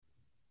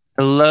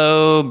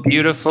Hello,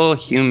 beautiful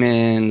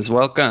humans.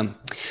 Welcome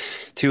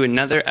to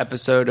another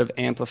episode of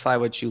Amplify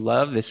What You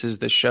Love. This is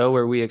the show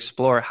where we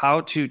explore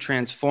how to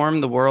transform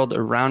the world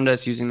around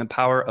us using the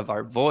power of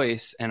our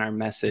voice and our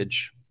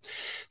message.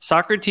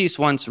 Socrates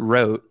once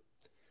wrote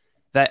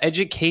that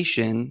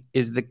education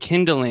is the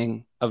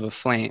kindling of a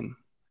flame,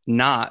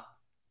 not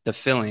the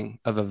filling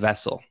of a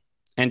vessel.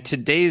 And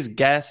today's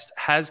guest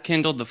has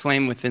kindled the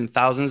flame within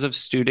thousands of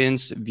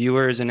students,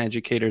 viewers, and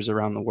educators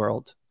around the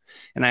world.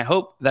 And I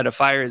hope that a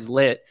fire is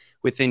lit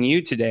within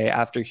you today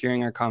after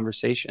hearing our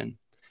conversation.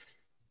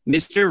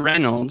 Mr.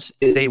 Reynolds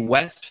is a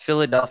West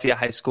Philadelphia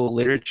High School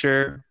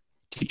literature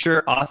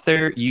teacher,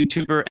 author,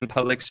 YouTuber, and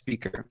public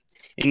speaker.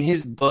 In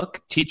his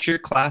book, Teach Your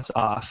Class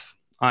Off,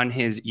 on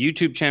his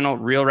YouTube channel,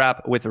 Real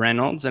Rap with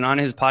Reynolds, and on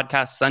his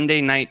podcast,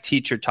 Sunday Night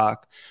Teacher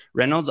Talk,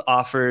 Reynolds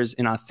offers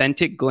an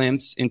authentic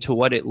glimpse into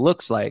what it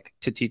looks like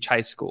to teach high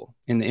school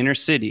in the inner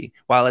city,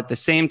 while at the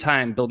same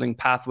time building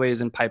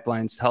pathways and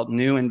pipelines to help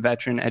new and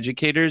veteran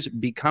educators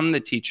become the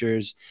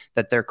teachers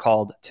that they're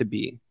called to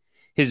be.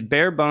 His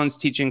bare bones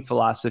teaching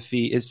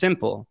philosophy is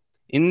simple.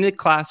 In the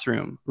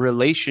classroom,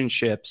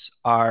 relationships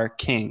are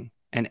king,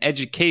 and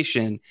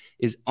education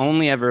is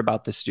only ever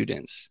about the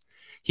students.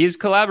 He's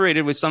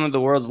collaborated with some of the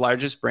world's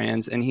largest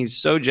brands, and he's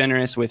so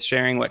generous with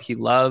sharing what he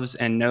loves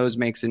and knows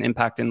makes an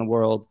impact in the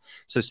world.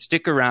 So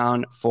stick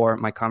around for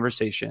my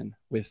conversation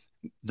with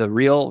the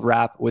Real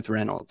Rap with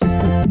Reynolds.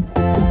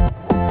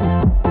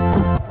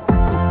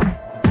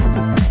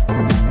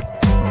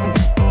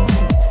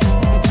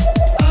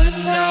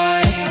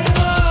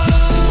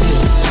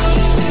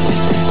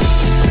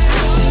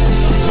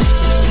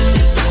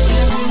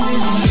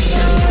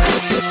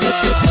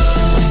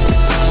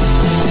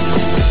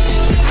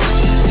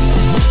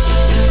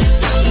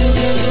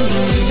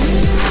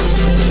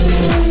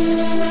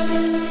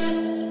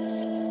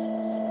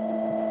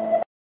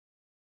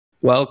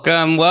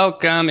 Welcome,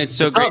 welcome. It's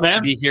so great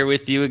to be here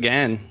with you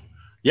again.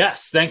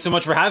 Yes, thanks so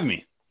much for having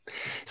me.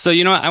 So,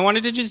 I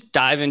wanted to just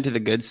dive into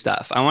the good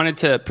stuff. I wanted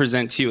to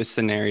present to you a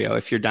scenario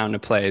if you're down to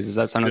play. Does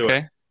that sound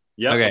okay?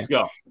 Yeah, okay. Let's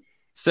go.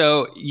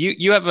 So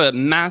you have a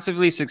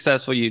massively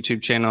successful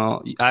YouTube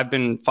channel. I've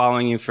been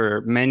following you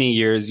for many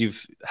years.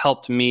 You've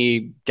helped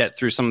me get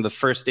through some of the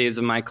first days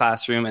of my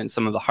classroom and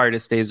some of the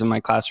hardest days of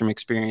my classroom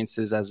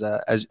experiences as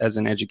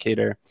an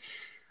educator.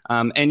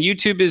 And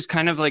YouTube is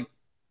kind of like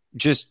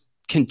just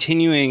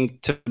continuing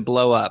to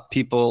blow up.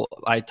 People,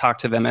 I talk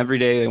to them every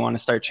day. They want to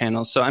start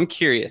channels. So I'm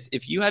curious,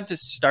 if you had to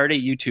start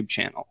a YouTube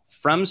channel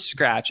from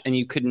scratch and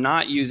you could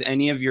not use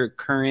any of your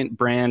current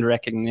brand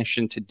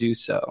recognition to do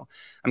so,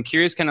 I'm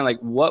curious kind of like,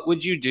 what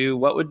would you do?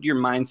 What would your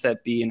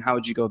mindset be? And how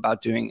would you go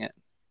about doing it?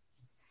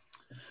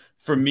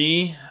 For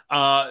me,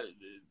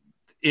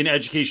 in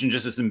education,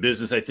 just as in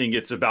business, I think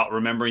it's about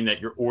remembering that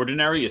your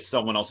ordinary is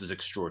someone else's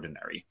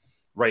extraordinary,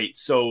 right?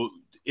 So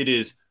it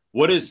is,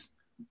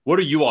 what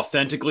are you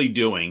authentically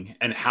doing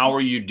and how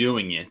are you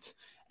doing it,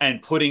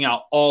 and putting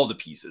out all the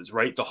pieces,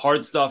 right? The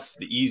hard stuff,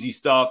 the easy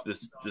stuff,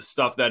 the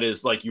stuff that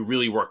is like you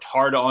really worked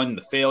hard on,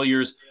 the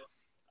failures.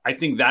 I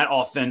think that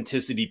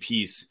authenticity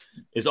piece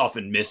is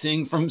often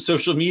missing from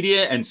social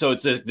media. And so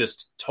it's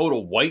this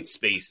total white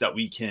space that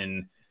we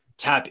can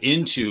tap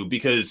into,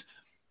 because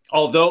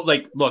although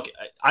look,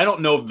 I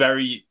don't know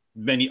very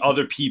many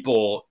other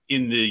people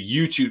in the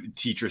YouTube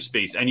teacher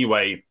space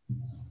anyway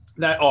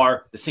that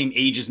are the same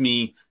age as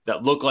me,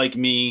 that look like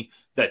me,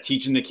 that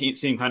teach in the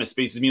same kind of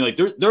space as me. Like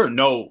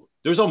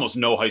there's almost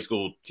no high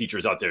school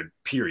teachers out there,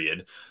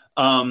 period.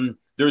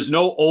 There's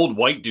no old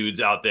white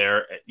dudes out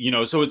there,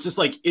 so it's just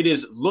like, it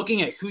is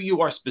looking at who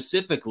you are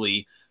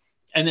specifically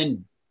and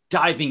then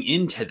diving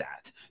into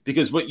that,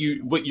 because what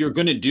you're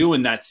going to do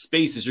in that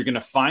space is you're going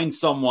to find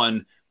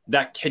someone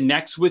that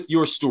connects with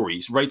your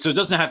stories, right? So it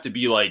doesn't have to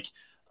be like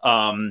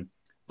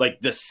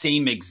the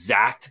same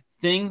exact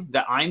thing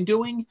that I'm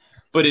doing,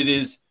 but it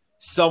is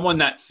someone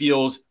that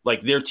feels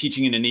like they're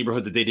teaching in a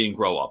neighborhood that they didn't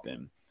grow up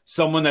in.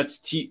 Someone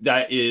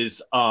that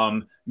is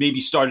maybe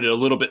started a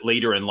little bit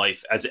later in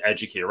life as an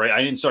educator, right?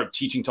 I didn't start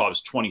teaching till I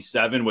was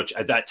 27, which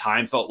at that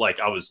time felt like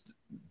I was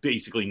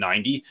basically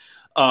 90.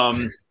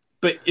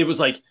 But it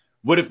was like,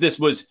 what if this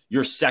was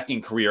your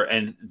second career?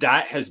 And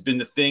that has been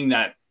the thing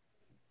that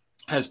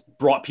has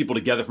brought people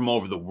together from all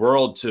over the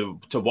world to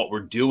what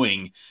we're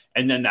doing.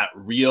 And then that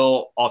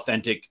real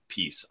authentic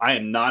piece. I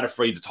am not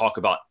afraid to talk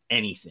about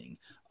anything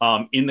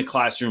in the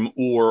classroom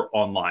or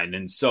online.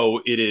 And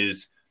so it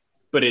is,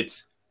 but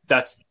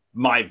that's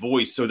my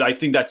voice. So I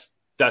think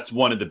that's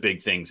one of the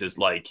big things is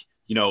like,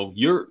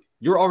 you're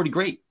already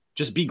great.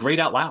 Just be great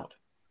out loud.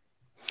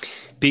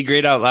 Be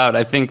great out loud.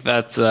 I think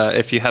that's,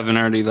 if you haven't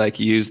already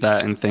used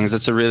that in things,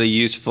 that's a really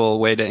useful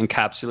way to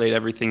encapsulate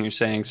everything you're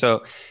saying.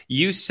 So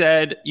you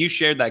shared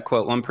that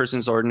quote, "One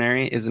person's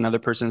ordinary is another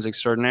person's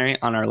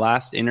extraordinary," on our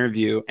last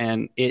interview.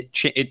 And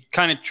it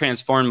kind of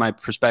transformed my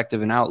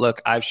perspective and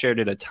outlook. I've shared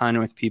it a ton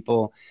with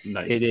people.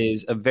 Nice. It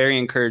is a very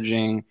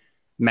encouraging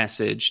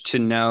message to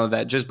know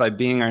that just by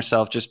being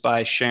ourselves, just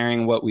by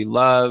sharing what we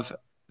love,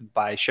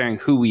 by sharing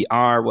who we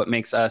are, what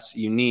makes us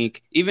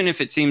unique, even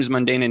if it seems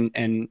mundane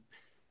and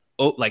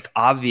like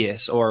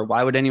obvious, or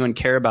why would anyone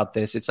care about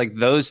this? It's like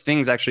those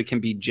things actually can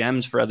be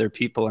gems for other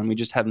people, and we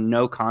just have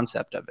no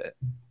concept of it.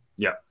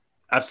 Yeah,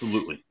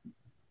 absolutely.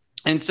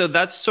 And so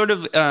that's sort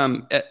of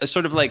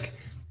like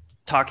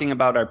talking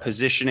about our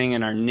positioning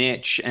and our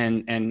niche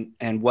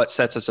and what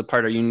sets us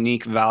apart, our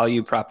unique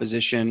value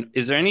proposition.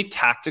 Is there any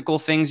tactical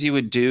things you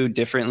would do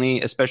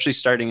differently, especially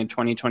starting in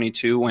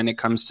 2022 when it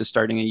comes to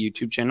starting a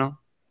YouTube channel?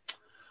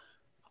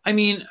 I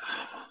mean,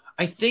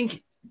 I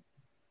think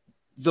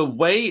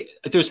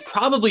there's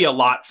probably a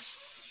lot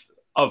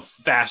of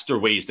faster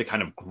ways to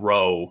kind of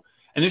grow.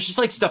 And there's just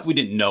like stuff we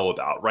didn't know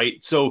about,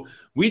 right? So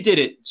we did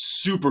it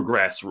super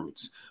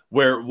grassroots,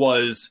 where it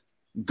was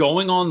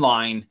going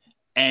online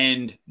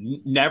and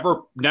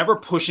never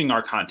pushing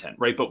our content,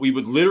 right? But we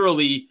would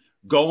literally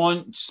go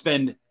on,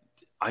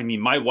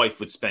 my wife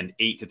would spend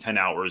 8 to 10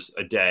 hours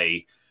a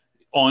day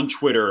on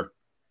Twitter,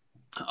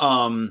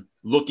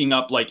 looking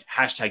up like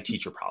hashtag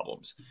teacher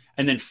problems,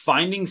 and then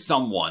finding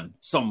some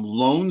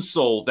lone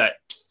soul that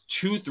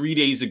 2-3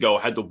 days ago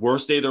had the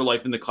worst day of their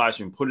life in the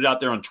classroom, put it out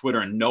there on Twitter,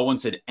 and no one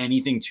said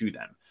anything to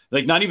them.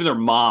 Like not even their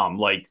mom,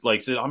 like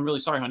said, "I'm really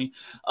sorry, honey."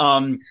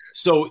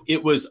 So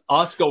it was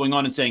us going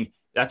on and saying,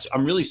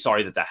 I'm really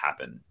sorry that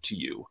happened to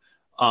you.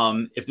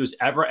 If there's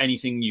ever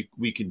anything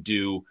we could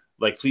do,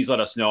 like, please let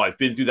us know. I've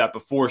been through that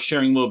before,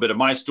 sharing a little bit of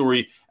my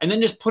story, and then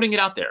just putting it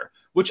out there,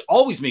 which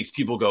always makes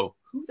people go,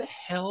 who the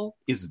hell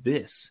is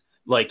this?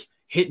 Like,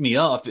 hit me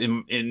up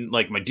in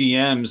like my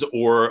DMs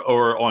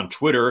or on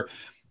Twitter.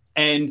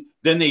 And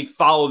then they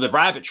follow the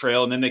rabbit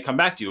trail, and then they come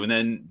back to you, and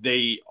then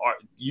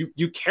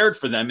you cared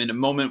for them in a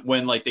moment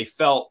when like they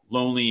felt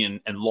lonely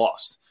and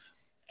lost.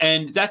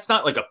 And that's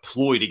not like a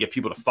ploy to get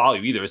people to follow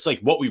you either. It's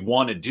like what we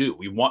want to do.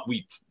 We want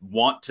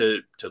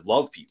to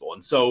love people.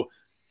 And so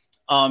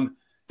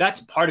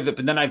that's part of it.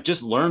 But then I've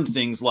just learned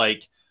things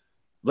like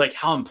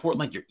how important,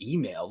 like your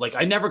email. Like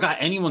I never got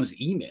anyone's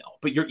email,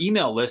 but your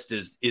email list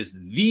is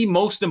the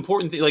most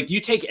important thing. Like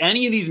you take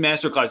any of these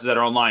masterclasses that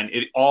are online,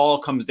 it all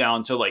comes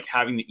down to like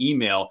having the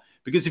email,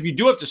 because if you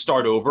do have to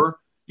start over,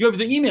 you have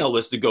the email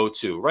list to go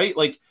to, right?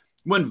 Like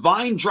when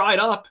Vine dried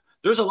up,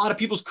 there's a lot of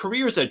people's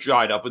careers that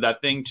dried up with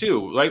that thing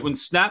too, right? When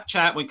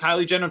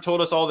Kylie Jenner told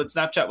us all that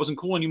Snapchat wasn't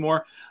cool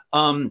anymore,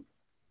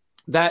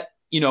 that,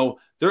 you know,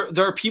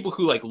 there are people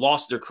who like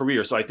lost their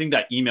career. So I think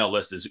that email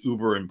list is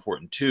uber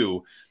important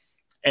too.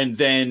 And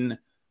then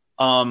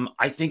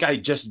I think I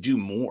just do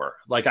more.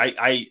 Like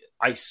I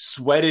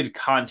sweated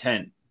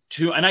content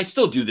too, and I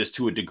still do this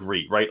to a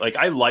degree, right? Like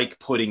I like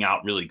putting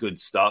out really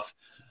good stuff.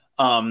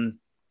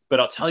 But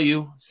I'll tell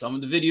you, some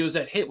of the videos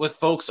that hit with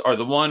folks are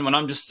the one when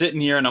I'm just sitting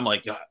here and I'm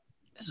like, yeah,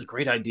 this is a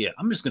great idea.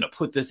 I'm just going to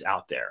put this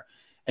out there.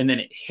 And then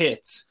it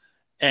hits.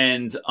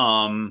 And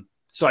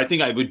so I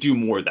think I would do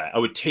more of that. I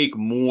would take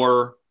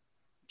more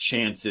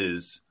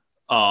chances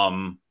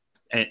and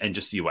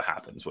just see what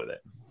happens with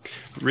it.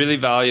 Really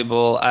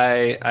valuable.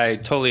 I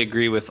totally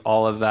agree with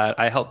all of that.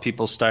 I help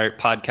people start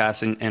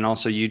podcasts and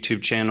also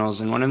YouTube channels.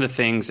 And one of the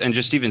things, and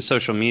just even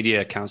social media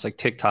accounts like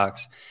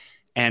TikToks.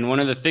 And one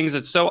of the things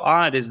that's so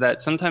odd is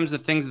that sometimes the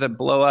things that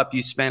blow up,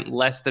 you spent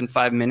less than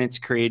 5 minutes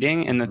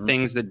creating, and the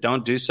things that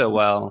don't do so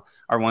well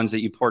are ones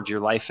that you poured your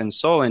life and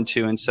soul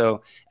into. And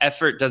so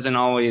effort doesn't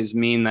always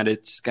mean that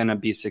it's going to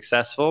be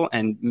successful,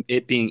 and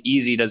it being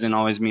easy doesn't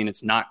always mean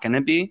it's not going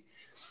to be.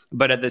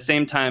 But at the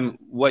same time,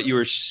 what you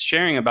were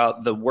sharing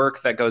about the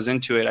work that goes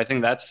into it, I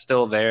think that's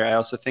still there. I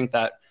also think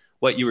that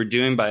what you were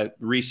doing by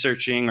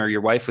researching, or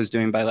your wife was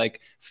doing by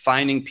like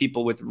finding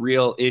people with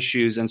real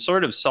issues and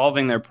sort of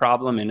solving their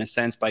problem in a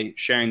sense by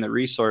sharing the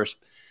resource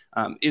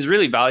is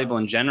really valuable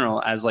in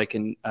general as like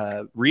an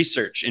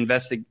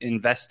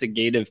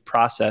investigative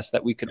process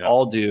that we could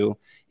all do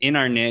in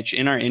our niche,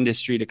 in our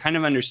industry, to kind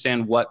of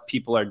understand what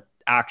people are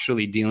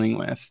actually dealing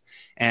with.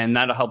 And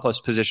that'll help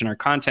us position our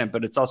content,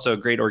 but it's also a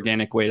great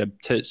organic way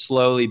to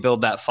slowly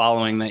build that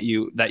following that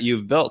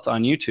you've built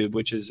on YouTube,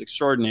 which is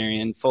extraordinary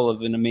and full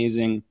of an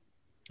amazing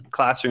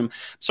classroom. I'm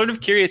sort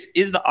of curious,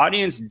 is the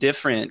audience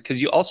different?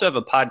 Because you also have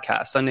a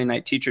podcast, Sunday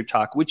Night Teacher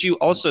Talk, which you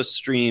also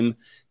stream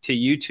to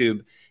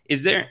YouTube.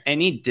 Is there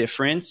any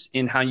difference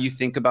in how you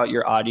think about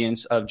your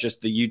audience of just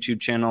the YouTube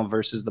channel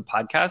versus the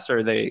podcast, or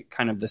are they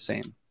kind of the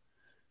same?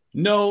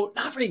 No,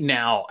 not right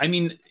now. I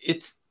mean,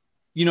 it's,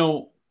 you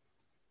know,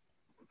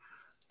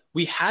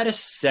 we had a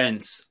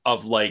sense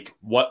of like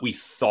what we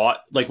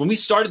thought, like when we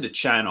started the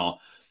channel,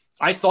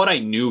 I thought I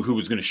knew who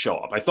was going to show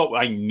up. I thought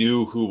I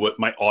knew what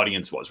my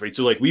audience was, right?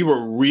 So like we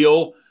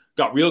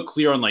got real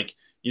clear on like,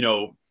 you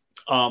know,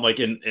 like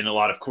in a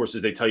lot of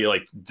courses, they tell you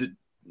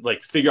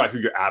like figure out who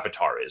your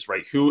avatar is,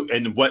 right? Who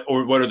and what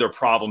are their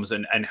problems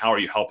and how are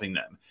you helping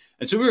them?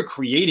 And so we were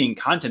creating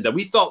content that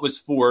we thought was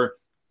for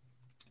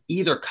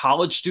either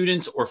college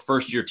students or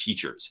first year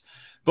teachers.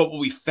 But what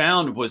we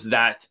found was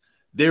that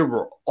there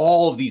were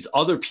all of these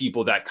other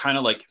people that kind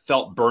of like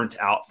felt burnt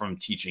out from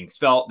teaching,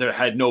 felt there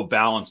had no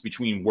balance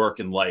between work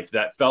and life,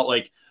 that felt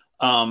like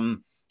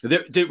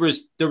there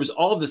was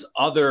all of this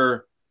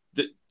other,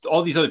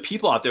 all these other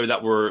people out there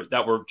that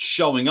were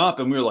showing up,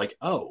 and we were like,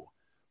 oh,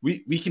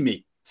 we can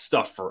make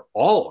stuff for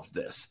all of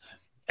this.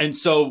 And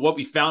so what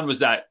we found was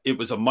that it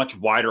was a much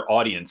wider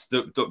audience.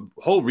 The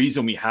whole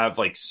reason we have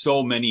like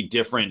so many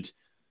different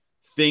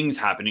things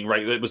happening,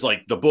 right? It was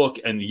like the book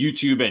and the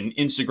YouTube and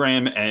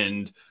Instagram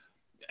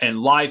and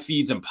live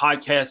feeds and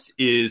podcasts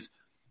is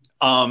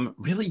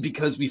really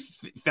because we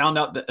found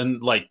out that,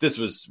 and like, this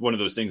was one of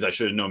those things I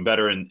should have known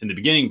better in the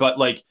beginning, but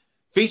like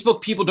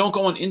Facebook people don't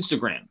go on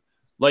Instagram.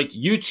 Like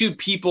YouTube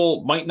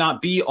people might not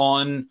be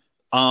on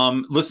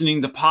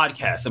listening to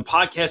podcasts, and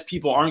podcast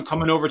people aren't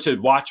coming over to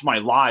watch my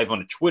live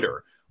on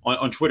Twitter.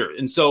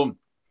 And so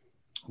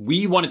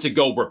we wanted to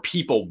go where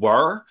people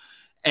were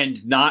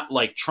and not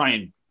like try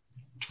and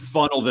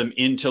funnel them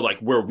into like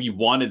where we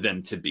wanted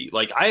them to be.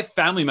 Like I have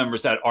family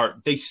members that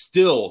they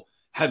still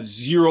have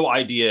zero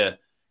idea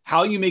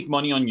how you make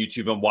money on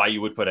YouTube and why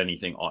you would put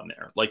anything on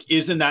there. Like,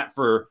 isn't that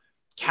for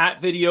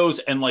cat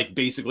videos and like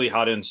basically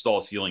how to install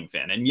a ceiling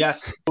fan? And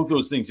yes, both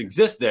those things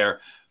exist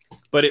there,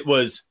 but it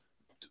was,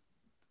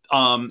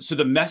 so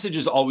the message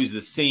is always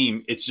the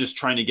same. It's just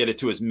trying to get it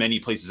to as many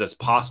places as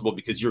possible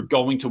because you're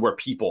going to where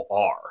people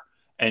are.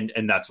 And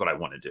that's what I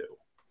want to do.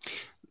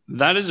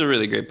 That is a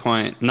really great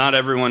point. Not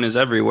everyone is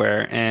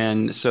everywhere.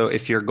 And so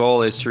if your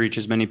goal is to reach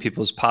as many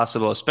people as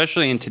possible,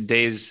 especially in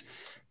today's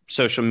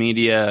social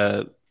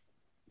media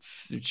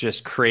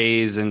just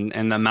craze and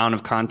the amount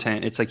of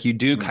content, it's like you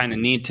do kind of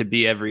need to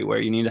be everywhere.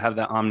 You need to have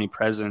that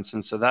omnipresence.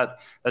 And so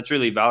that's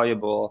really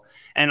valuable.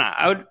 And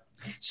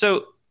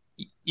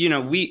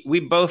we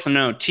both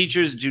know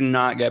teachers do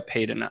not get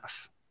paid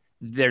enough.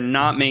 They're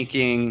not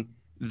making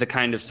the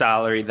kind of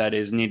salary that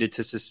is needed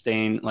to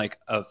sustain like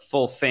a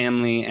full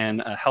family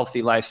and a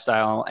healthy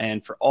lifestyle,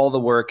 and for all the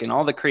work and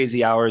all the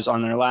crazy hours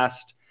on our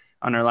last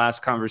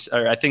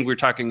conversation. I think we were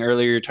talking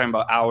earlier, you're talking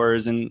about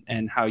hours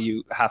and how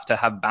you have to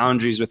have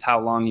boundaries with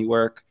how long you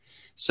work.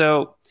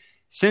 So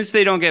since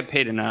they don't get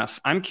paid enough,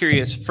 I'm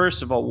curious,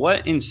 first of all,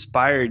 what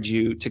inspired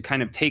you to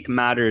kind of take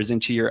matters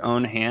into your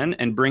own hand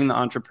and bring the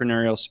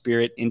entrepreneurial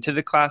spirit into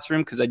the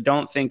classroom? Because I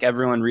don't think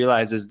everyone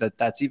realizes that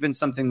that's even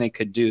something they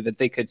could do, that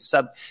they could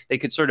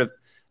sort of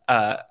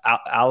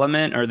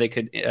element, or they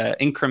could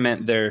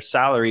increment their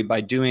salary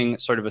by doing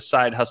sort of a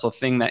side hustle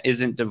thing that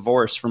isn't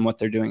divorced from what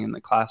they're doing in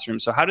the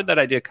classroom. So how did that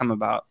idea come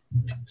about?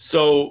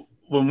 So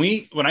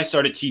when I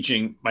started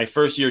teaching, my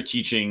first year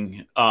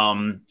teaching,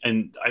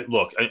 and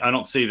I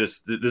don't say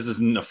this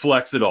isn't a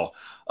flex at all,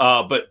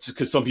 but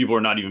because some people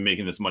are not even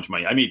making this much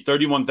money. I made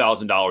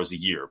 $31,000 a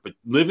year, but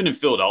living in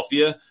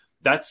Philadelphia,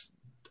 that's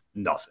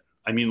nothing.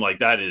 I mean, like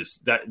that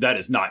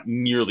is not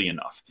nearly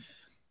enough.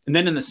 And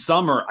then in the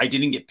summer, I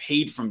didn't get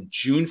paid from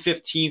June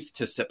 15th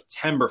to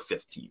September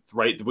 15th,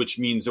 right? Which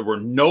means there were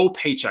no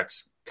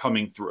paychecks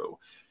coming through.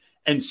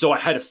 And so I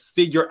had to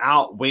figure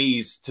out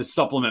ways to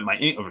supplement my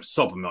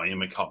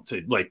income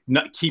to like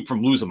not keep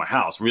from losing my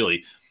house,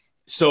 really.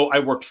 So I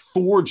worked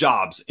 4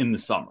 jobs in the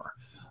summer.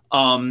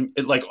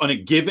 Like on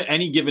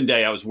any given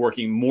day, I was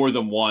working more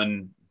than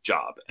one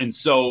job. And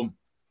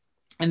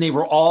they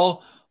were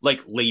all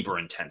like labor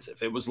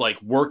intensive. It was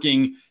like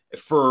working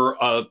for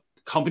a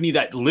company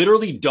that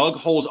literally dug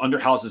holes under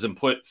houses and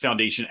put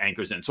foundation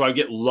anchors in. So I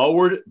get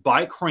lowered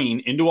by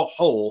crane into a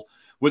hole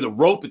with a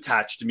rope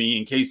attached to me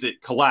in case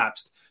it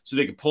collapsed, so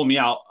they could pull me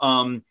out.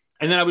 And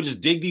then I would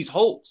just dig these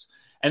holes.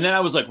 And then I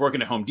was like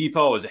working at Home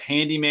Depot. I was a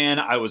handyman.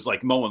 I was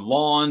like mowing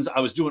lawns. I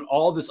was doing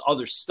all this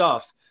other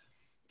stuff.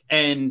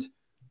 And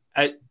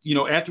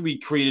after we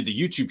created the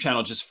YouTube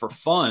channel just for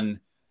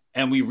fun,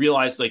 and we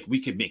realized like we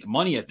could make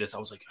money at this, I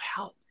was like,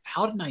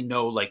 how didn't I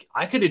know? Like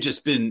I could have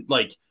just been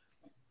like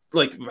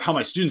how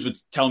my students would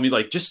tell me,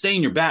 like, just stay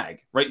in your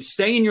bag, right?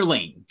 Stay in your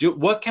lane.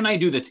 What can I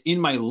do that's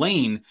in my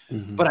lane?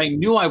 Mm-hmm. But I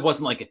knew I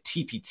wasn't like a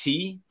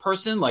TPT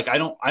person. Like I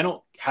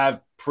don't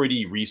have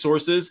pretty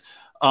resources.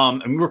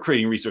 And we're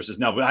creating resources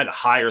now, but I had to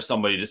hire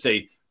somebody to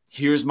say,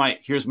 here's my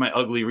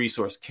ugly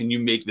resource. Can you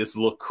make this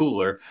look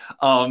cooler?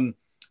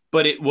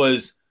 But it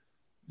was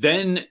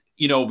then,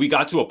 we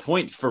got to a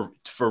point for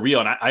real.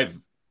 And I've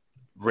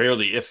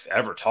rarely, if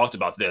ever, talked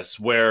about this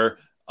where,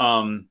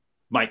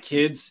 my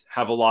kids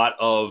have a lot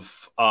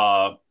of,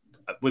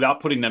 without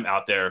putting them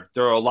out there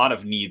are a lot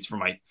of needs for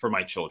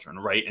my children,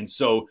 right? And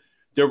so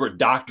there were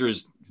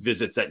doctor's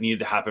visits that needed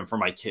to happen for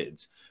my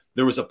kids.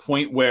 There was a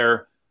point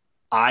where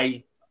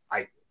I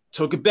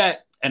took a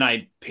bet and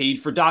I paid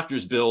for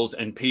doctor's bills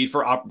and paid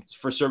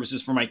for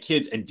services for my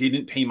kids and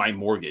didn't pay my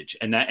mortgage,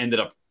 and that ended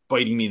up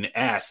biting me in the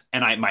ass.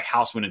 And my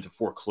house went into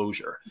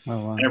foreclosure.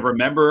 Oh, wow. And I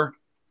remember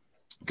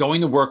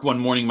going to work one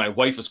morning, my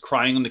wife was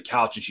crying on the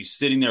couch and she's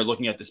sitting there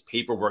looking at this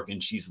paperwork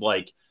and she's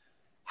like,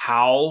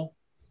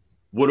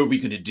 what are we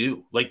going to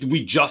do? Like,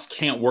 we just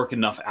can't work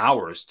enough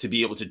hours to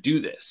be able to do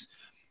this.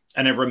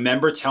 And I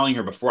remember telling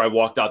her before I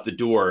walked out the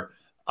door,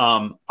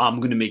 I'm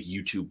going to make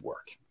YouTube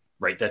work,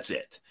 right? That's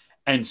it.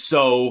 And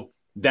so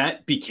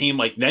that became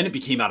then it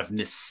became out of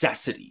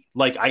necessity.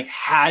 Like I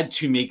had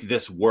to make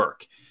this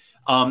work.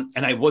 And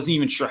I wasn't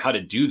even sure how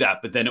to do that.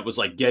 But then it was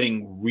like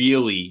getting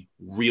really,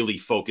 really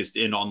focused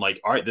in on like,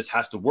 all right, this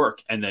has to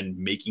work, and then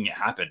making it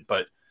happen.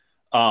 But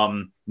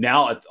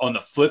now on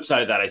the flip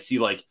side of that, I see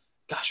like,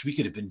 gosh, we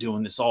could have been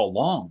doing this all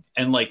along.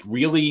 And like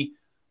really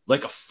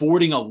like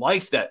affording a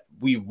life that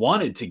we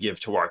wanted to give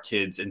to our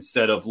kids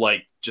instead of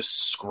like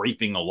just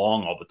scraping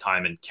along all the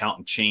time and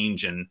counting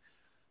change. And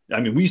I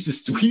mean, we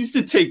used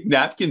to take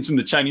napkins from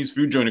the Chinese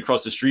food joint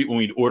across the street when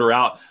we'd order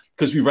out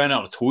because we ran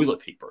out of toilet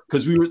paper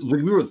because we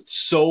were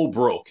so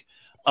broke.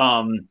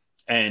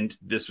 And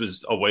this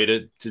was a way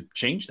to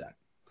change that.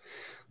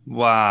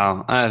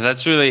 Wow.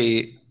 That's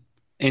really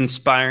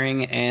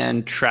inspiring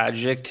and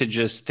tragic to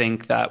just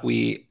think that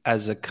we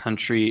as a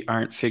country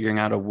aren't figuring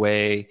out a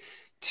way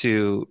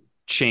to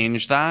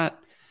change that.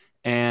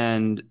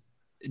 And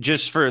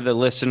just for the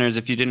listeners,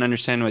 if you didn't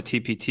understand what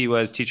TPT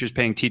was, teachers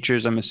paying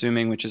teachers, I'm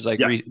assuming, which is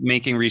like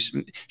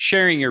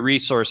sharing your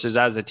resources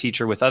as a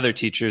teacher with other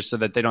teachers so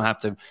that they don't have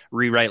to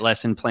rewrite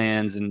lesson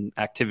plans and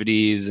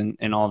activities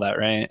and all that,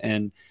 right?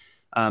 And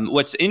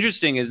what's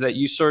interesting is that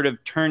you sort of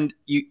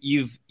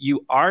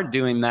you are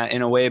doing that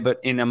in a way, but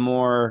in a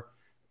more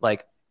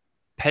like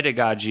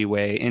pedagogy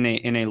way,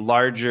 in a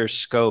larger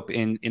scope,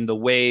 in the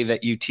way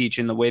that you teach,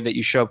 in the way that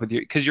you show up with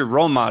because you're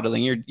role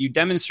modeling, you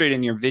demonstrate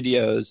in your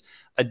videos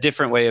a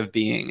different way of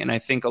being. And I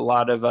think a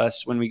lot of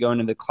us, when we go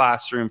into the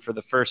classroom for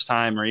the first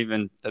time or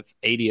even the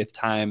 80th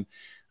time,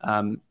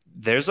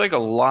 there's like a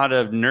lot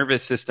of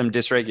nervous system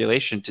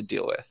dysregulation to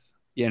deal with,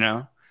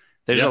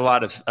 There's a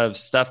lot of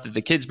stuff that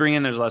the kids bring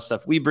in. There's a lot of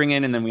stuff we bring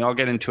in, and then we all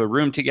get into a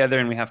room together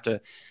and we have to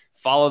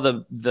follow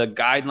the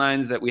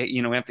guidelines that we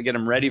have to get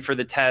them ready for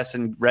the test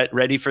and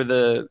ready for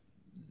the,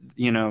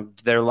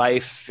 their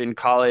life in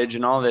college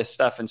and all this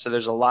stuff. And so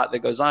there's a lot that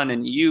goes on,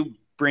 and you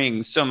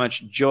bring so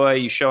much joy.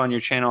 You show on your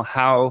channel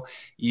how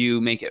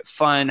you make it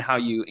fun, how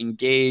you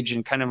engage,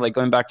 and kind of like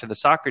going back to the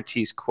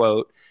Socrates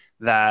quote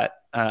that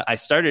I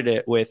started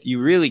it with, you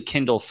really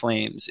kindle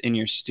flames in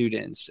your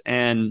students.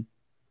 And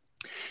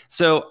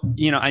so,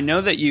 I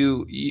know that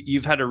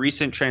you've had a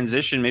recent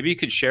transition. Maybe you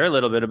could share a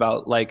little bit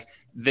about like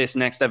this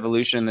next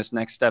evolution, this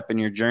next step in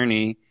your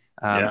journey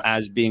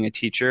as being a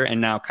teacher, and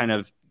now kind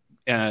of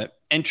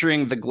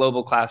entering the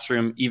global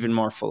classroom even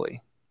more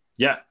fully.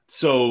 Yeah.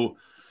 So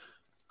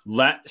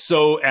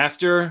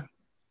after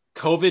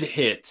COVID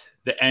hit,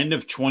 the end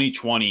of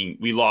 2020,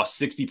 we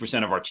lost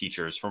 60% of our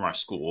teachers from our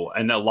school.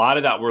 And a lot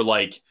of that were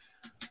like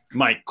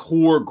my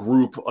core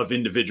group of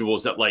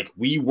individuals that like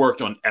we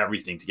worked on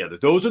everything together.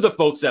 Those are the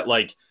folks that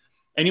like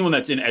anyone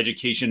that's in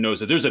education knows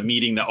that there's a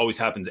meeting that always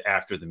happens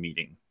after the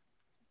meeting.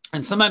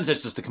 And sometimes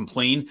that's just to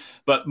complain,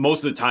 but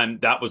most of the time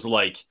that was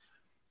like,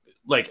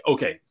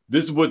 okay,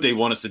 this is what they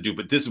want us to do,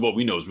 but this is what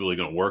we know is really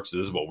going to work. So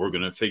this is what we're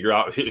going to figure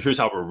out. Here's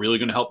how we're really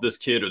going to help this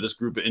kid or this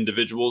group of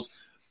individuals.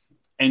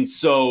 And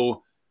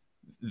so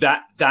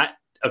that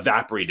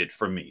evaporated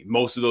from me.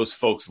 Most of those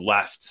folks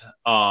left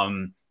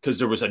because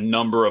there was a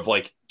number of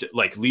like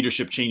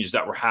leadership changes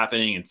that were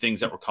happening and things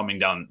that were coming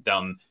down.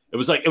 It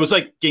was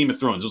like Game of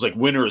Thrones. It was like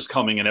winter is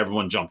coming and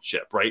everyone jumped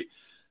ship, right?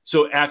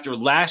 So after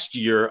last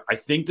year, I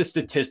think the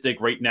statistic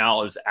right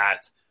now is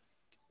at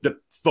the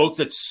folks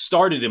that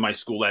started in my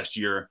school last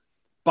year,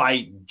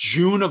 by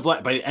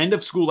the end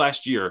of school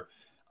last year,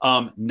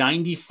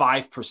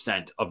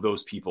 95% of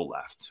those people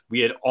left.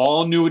 We had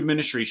all new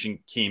administration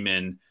came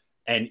in,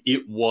 and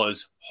it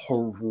was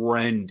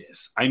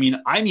horrendous. I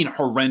mean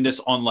horrendous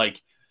on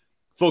like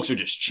folks are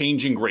just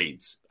changing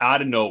grades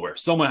out of nowhere.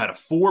 Someone had a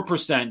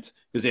 4%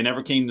 because they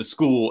never came to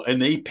school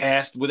and they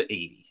passed with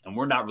 80. And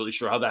we're not really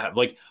sure how that happened.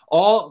 Like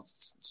all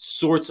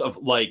sorts of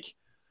like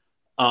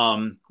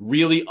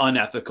really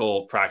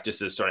unethical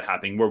practices started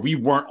happening where we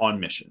weren't on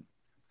mission.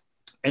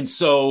 And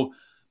so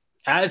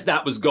as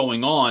that was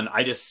going on,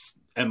 I just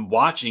am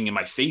watching in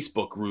my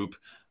Facebook group.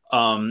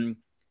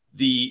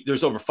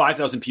 There's over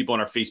 5,000 people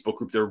in our Facebook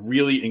group. They're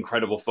really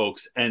incredible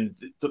folks. And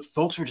the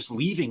folks were just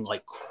leaving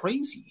like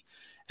crazy.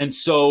 And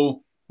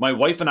so my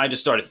wife and I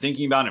just started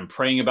thinking about it and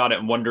praying about it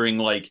and wondering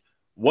like,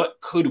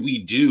 what could we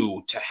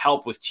do to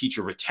help with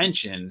teacher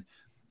retention?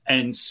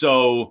 And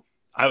so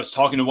I was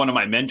talking to one of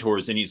my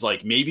mentors and he's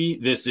like, maybe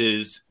this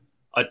is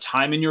a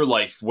time in your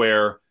life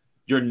where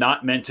you're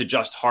not meant to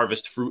just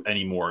harvest fruit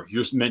anymore.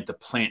 You're just meant to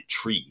plant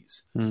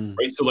trees,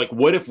 right? So like,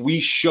 what if we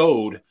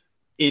showed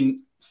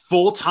in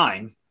full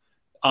time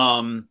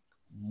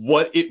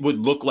what it would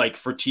look like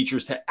for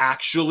teachers to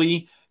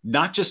actually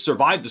not just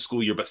survive the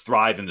school year, but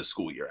thrive in the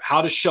school year,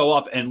 how to show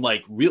up and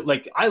like,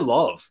 I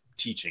love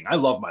teaching. I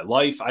love my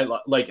life. I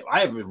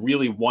have a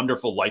really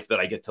wonderful life that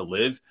I get to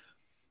live.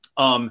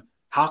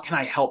 How can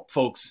I help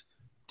folks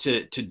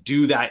to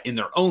do that in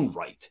their own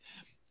right?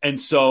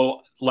 And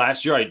so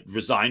last year I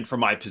resigned from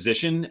my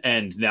position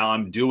and now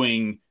I'm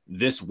doing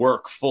this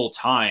work full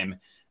time,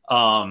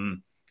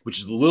 which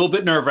is a little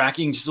bit nerve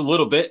wracking, just a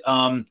little bit.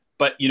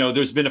 But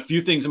there's been a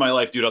few things in my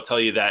life, dude, I'll tell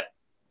you that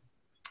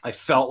I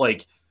felt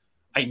like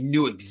I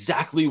knew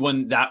exactly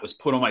when that was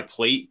put on my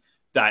plate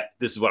that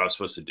this is what I was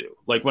supposed to do.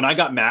 Like when I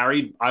got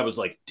married, I was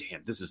like,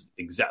 damn, this is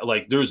exactly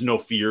like, there was no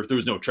fear. There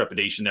was no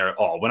trepidation there at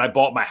all. When I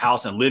bought my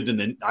house and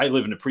I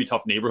live in a pretty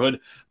tough neighborhood,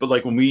 but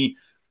like when we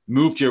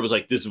moved here, it was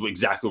like, this is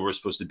exactly where we're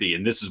supposed to be.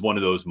 And this is one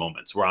of those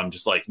moments where I'm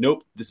just like,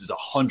 nope, this is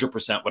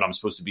 100% what I'm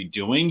supposed to be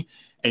doing.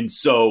 And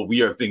so we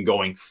have been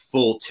going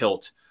full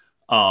tilt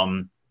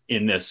in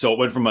this. So it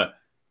went from a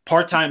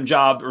part-time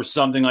job or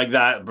something like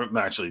that, but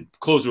actually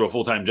closer to a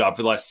full-time job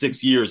for the last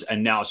 6 years.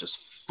 And now it's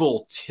just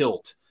full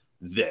tilt.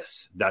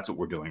 That's what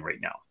we're doing right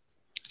now.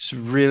 It's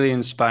really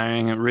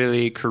inspiring and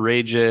really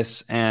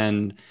courageous.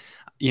 And,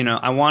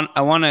 I want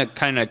to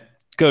kind of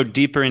go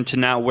deeper into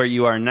now where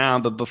you are now.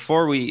 But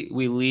before we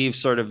leave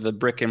sort of the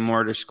brick and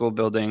mortar school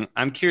building,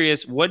 I'm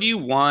curious, what do you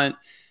want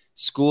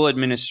school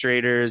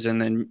administrators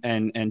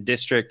and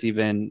district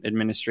even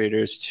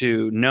administrators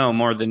to know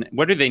more than,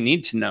 what do they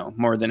need to know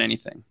more than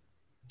anything?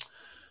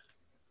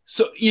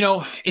 So,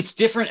 it's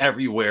different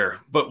everywhere,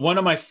 but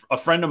a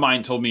friend of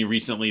mine told me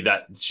recently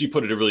that she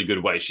put it a really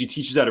good way. She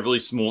teaches at a really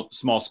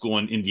small school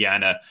in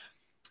Indiana,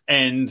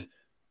 and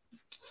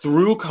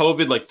through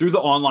COVID, like through the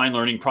online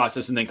learning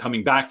process, and then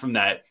coming back from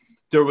that,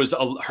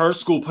 her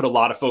school put a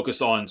lot of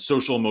focus on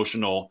social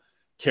emotional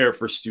care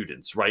for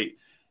students. Right.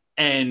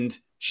 And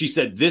she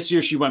said this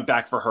year she went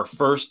back for her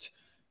first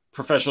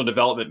professional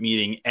development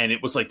meeting, and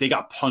it was like they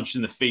got punched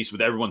in the face with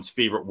everyone's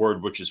favorite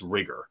word, which is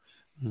rigor.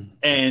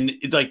 And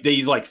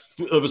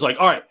it was like,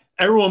 all right,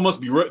 everyone must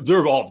be,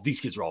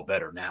 these kids are all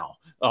better now.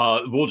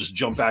 We'll just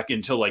jump back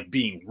into like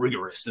being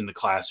rigorous in the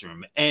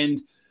classroom.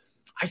 And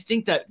I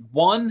think that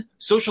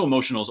social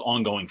emotional is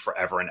ongoing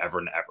forever and ever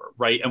and ever.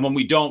 Right. And when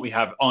we don't, we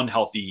have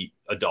unhealthy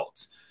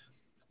adults.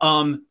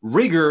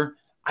 Rigor,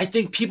 I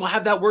think people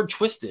have that word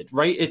twisted,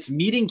 right? It's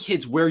meeting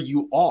kids where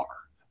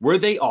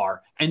they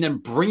are, and then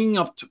bringing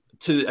up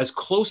to as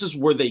close as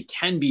where they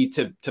can be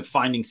to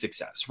finding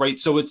success, right?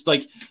 So it's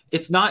like,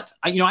 it's not,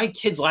 I had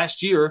kids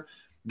last year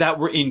that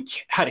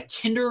had a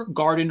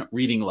kindergarten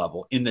reading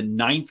level in the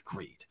 9th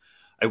grade.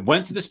 I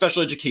went to the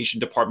special education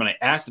department.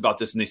 I asked about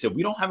this, and they said,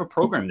 we don't have a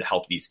program to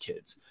help these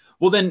kids.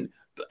 Well, then,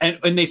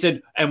 and they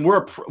said, and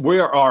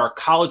we're our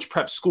college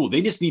prep school.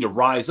 They just need to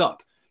rise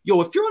up.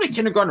 If you're on a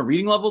kindergarten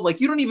reading level, like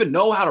you don't even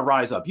know how to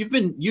rise up. You've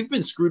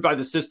been screwed by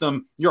the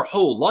system your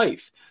whole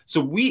life. So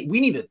we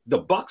need the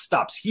buck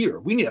stops here.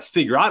 We need to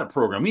figure out a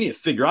program. We need to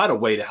figure out a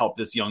way to help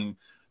this young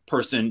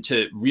person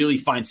to really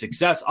find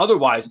success.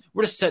 Otherwise,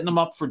 we're just setting them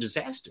up for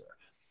disaster.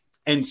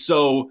 And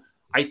so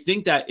I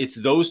think that it's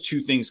those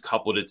two things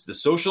coupled. It's the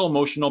social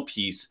emotional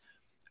piece.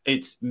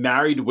 It's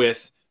married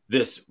with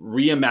this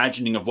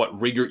reimagining of what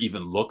rigor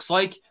even looks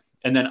like.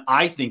 And then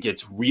I think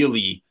it's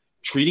really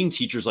treating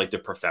teachers like they're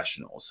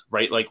professionals,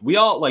 right? Like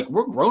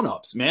we're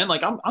grown-ups, man.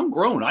 Like I'm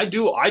grown. I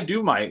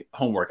do my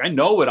homework. I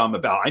know what I'm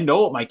about. I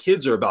know what my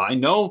kids are about. I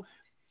know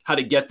how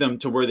to get them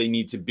to where they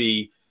need to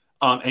be,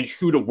 and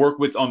who to work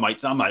with on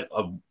my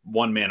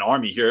one-man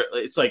army here.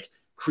 It's like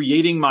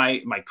creating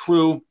my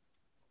crew,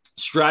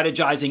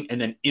 strategizing, and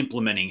then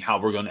implementing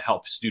how we're going to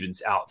help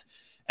students out.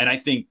 And I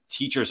think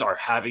teachers are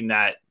having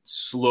that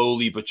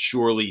slowly but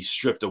surely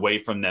stripped away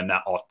from them,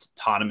 that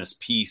autonomous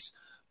piece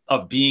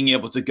of being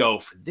able to go,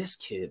 for this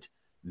kid,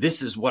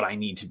 this is what I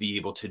need to be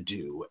able to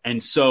do.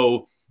 And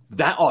so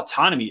that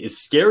autonomy is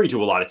scary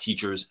to a lot of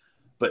teachers,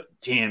 but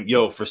damn,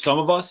 for some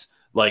of us,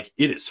 like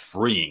it is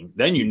freeing.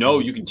 Then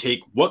you can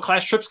take, what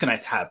class trips can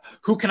I have?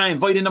 Who can I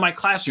invite into my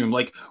classroom?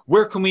 Like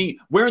where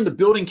in the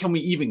building can we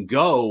even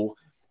go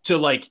to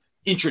like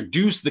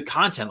introduce the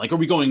content? Like, are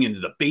we going into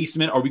the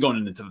basement? Are we going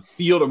into the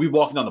field? Are we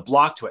walking down the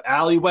block to an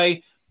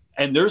alleyway?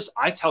 And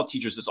I tell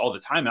teachers this all the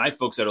time. And I have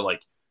folks that are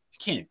like,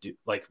 can't do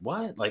like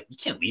what? Like you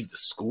can't leave the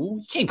school.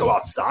 You can't go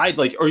outside.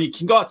 Like, or you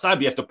can go outside,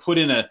 but you have to put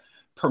in a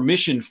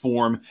permission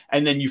form,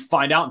 and then you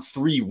find out in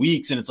 3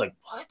 weeks, and it's like,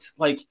 what?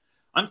 Like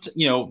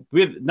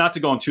we have, not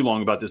to go on too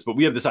long about this, but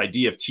we have this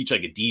idea of teach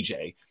like a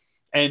DJ,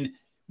 and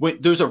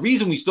there's a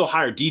reason we still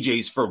hire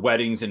DJs for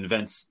weddings and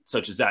events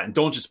such as that, and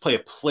don't just play a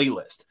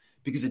playlist,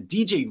 because a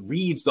DJ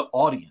reads the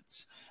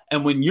audience,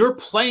 and when you're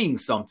playing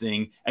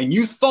something and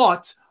you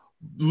thought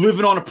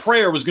Living on a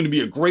Prayer was going to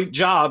be a great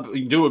job,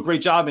 you do a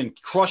great job and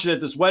crush it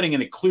at this wedding,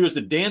 and it clears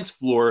the dance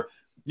floor,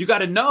 you got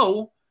to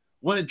know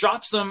when it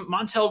drops some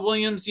Montel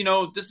Williams,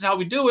 this is how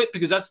we do it,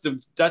 because that's the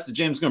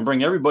jam that's going to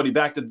bring everybody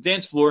back to the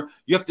dance floor.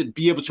 You have to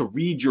be able to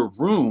read your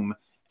room,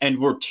 and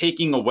we're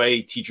taking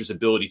away teachers'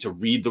 ability to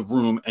read the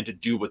room and to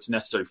do what's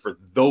necessary for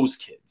those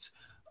kids.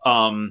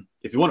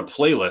 If you want a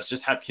playlist,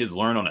 just have kids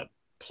learn on a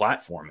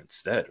platform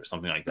instead or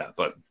something like that.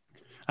 But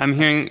I'm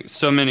hearing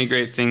so many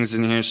great things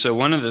in here. So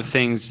one of the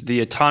things, the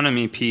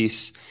autonomy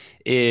piece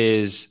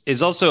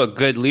is also a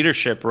good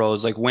leadership role,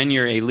 is like when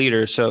you're a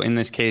leader. So in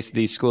this case,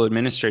 the school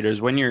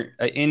administrators, when you're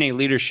in a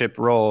leadership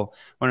role,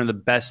 one of the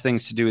best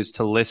things to do is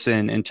to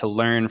listen and to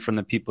learn from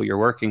the people you're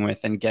working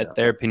with and get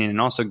their opinion, and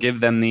also give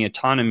them the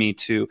autonomy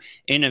to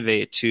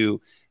innovate,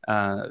 to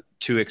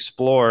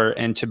explore,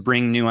 and to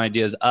bring new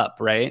ideas up,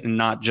 right? And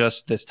not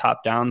just this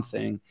top-down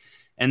thing.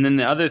 And then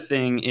the other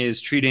thing is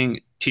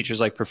treating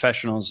teachers like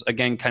professionals.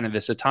 Again, kind of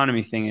this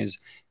autonomy thing is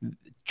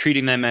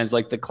treating them as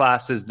like the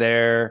class is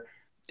their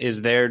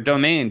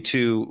domain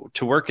to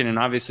work in. And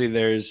obviously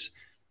there's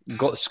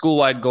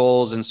school-wide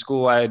goals and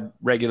school-wide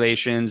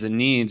regulations and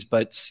needs,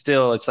 but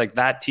still it's like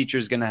that teacher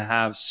is going to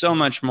have so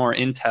much more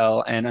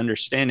intel and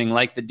understanding,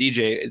 like the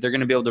DJ. They're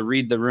going to be able to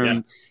read the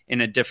room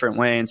in a different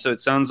way. And so it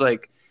sounds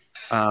like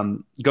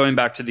going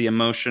back to the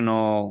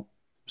emotional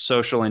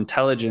social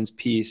intelligence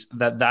piece,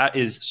 that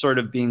is sort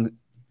of being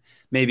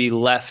maybe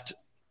left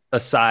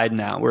aside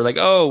now. We're like,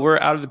 oh, we're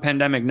out of the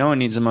pandemic. No one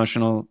needs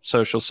emotional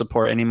social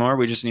support anymore.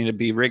 We just need to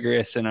be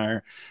rigorous in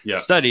our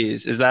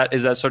studies. Is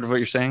that sort of what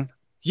you're saying?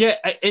 Yeah.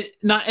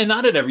 Not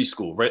at every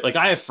school, right? Like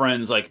I have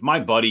friends, like my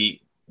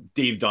buddy,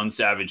 Dave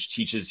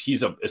Dunsavage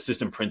he's an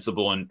assistant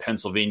principal in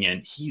Pennsylvania,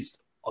 and he's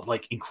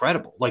like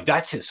incredible. Like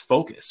that's his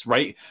focus,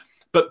 right?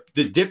 But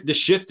the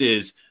shift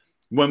is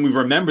when we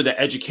remember that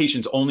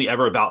education's only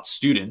ever about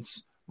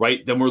students,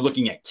 right? Then we're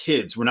looking at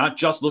kids. We're not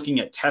just looking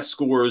at test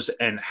scores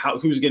and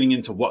who's getting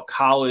into what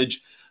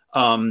college.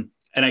 And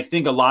I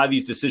think a lot of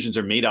these decisions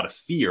are made out of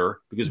fear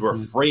because we're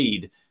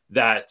afraid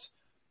that,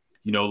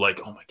 like,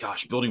 oh my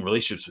gosh, building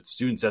relationships with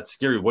students, that's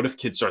scary. What if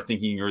kids start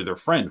thinking you're their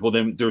friend? Well,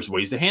 then there's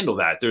ways to handle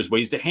that. There's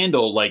ways to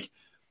handle like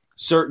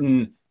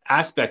certain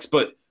aspects.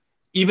 But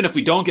even if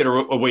we don't get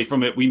away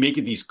from it, we make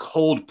it these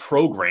cold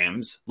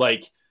programs.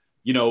 Like,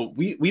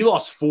 we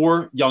lost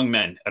 4 young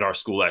men at our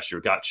school last year,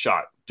 got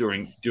shot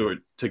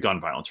to gun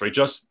violence, right?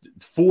 Just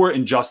 4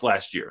 in just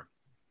last year.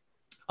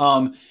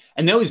 And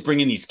they always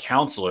bring in these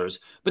counselors,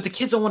 but the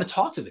kids don't want to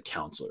talk to the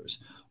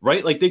counselors,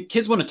 right? Like the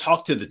kids want to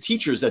talk to the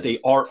teachers that they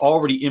are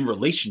already in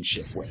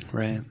relationship with.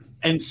 Right.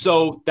 And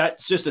so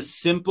that's just a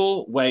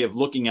simple way of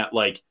looking at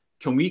like,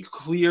 can we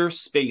clear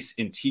space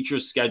in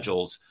teachers'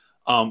 schedules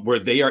where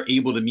they are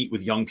able to meet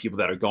with young people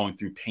that are going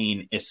through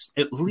pain,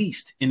 at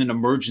least in an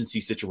emergency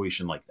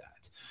situation like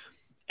that.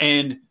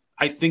 And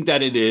I think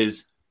that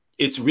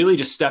it's really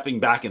just stepping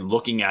back and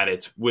looking at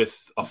it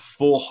with a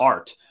full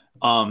heart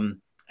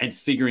and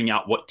figuring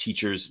out what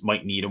teachers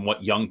might need and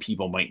what young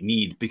people might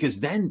need, because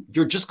then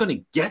you're just going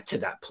to get to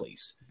that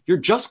place. You're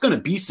just going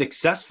to be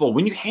successful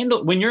when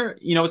you're,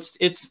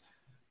 it's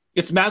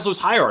Maslow's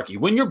hierarchy.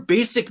 When your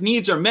basic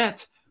needs are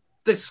met,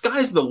 the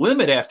sky's the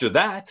limit after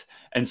that.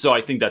 And so I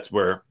think that's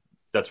where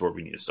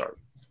we need to start.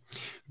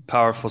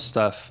 Powerful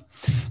stuff.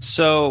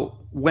 So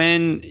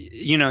when,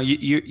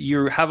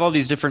 you have all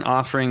these different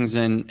offerings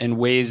and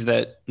ways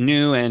that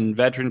new and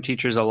veteran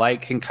teachers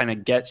alike can kind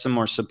of get some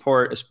more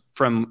support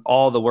from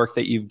all the work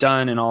that you've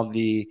done and all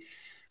the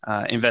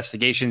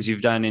investigations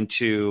you've done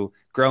into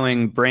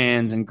growing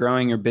brands and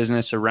growing your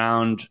business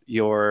around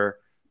your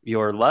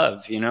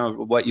love,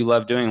 what you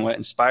love doing, what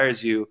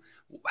inspires you.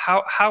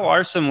 How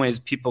are some ways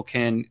people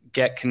can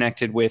get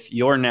connected with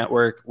your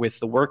network, with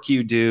the work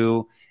you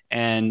do,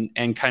 and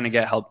kind of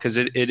get help? Because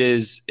it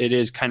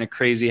is kind of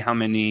crazy how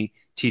many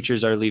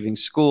teachers are leaving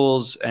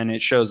schools, and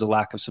it shows a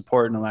lack of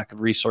support and a lack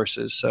of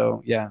resources.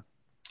 So, yeah.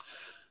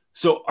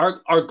 So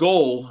our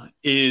goal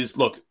is,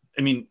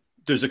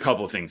 there's a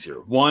couple of things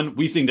here. One,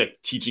 we think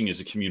that teaching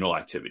is a communal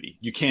activity.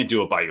 You can't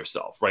do it by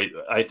yourself, right?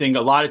 I think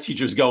a lot of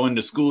teachers go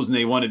into schools and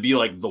they want to be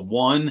like the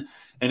one,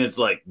 and it's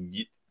like,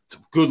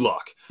 good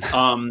luck.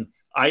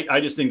 I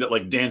just think that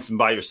like dancing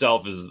by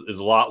yourself is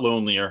a lot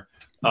lonelier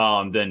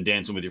than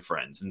dancing with your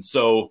friends. And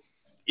so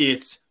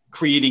it's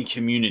creating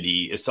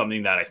community is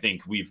something that I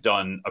think we've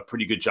done a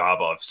pretty good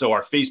job of. So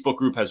our Facebook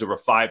group has over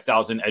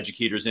 5,000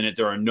 educators in it.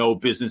 There are no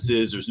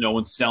businesses. There's no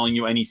one selling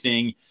you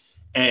anything.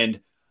 And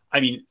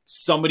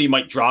somebody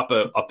might drop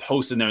a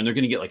post in there and they're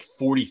going to get like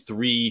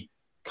 43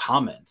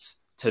 comments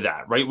to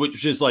that, right?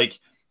 Which is like,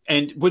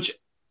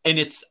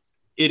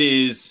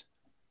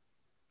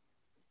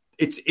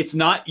 it's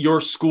not your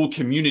school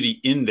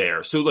community in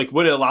there. So like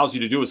what it allows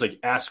you to do is like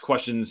ask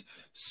questions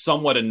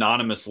somewhat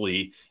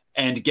anonymously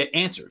and get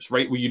answers,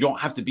 right? Where you don't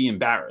have to be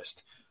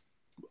embarrassed.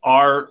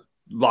 Our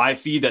live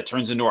feed that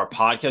turns into our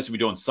podcast we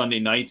do on Sunday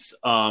nights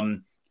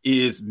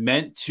is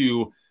meant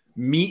to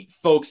meet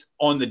folks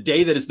on the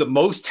day that is the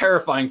most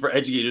terrifying for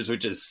educators,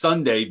 which is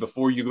Sunday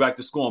before you go back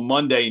to school on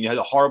Monday, and you had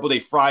a horrible day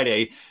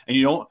Friday, and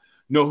you don't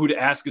know who to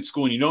ask at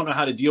school, and you don't know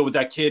how to deal with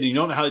that kid, and you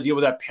don't know how to deal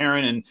with that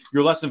parent, and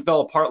your lesson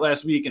fell apart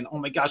last week, and oh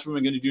my gosh, what am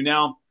I going to do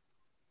now?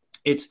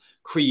 It's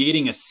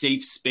creating a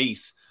safe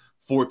space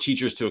for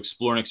teachers to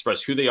explore and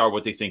express who they are,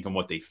 what they think, and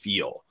what they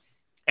feel,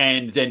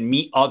 and then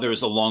meet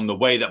others along the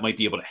way that might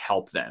be able to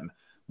help them.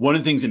 One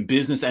of the things in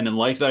business and in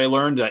life that I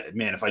learned that,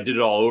 man, if I did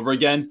it all over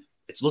again,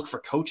 it's look for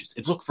coaches.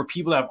 It's look for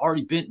people that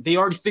have they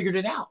already figured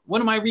it out. What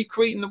am I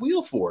recreating the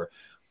wheel for?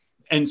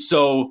 And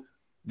so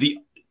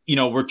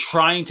we're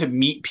trying to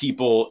meet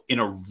people in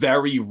a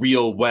very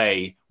real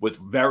way with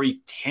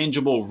very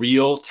tangible,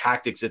 real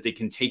tactics that they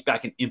can take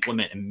back and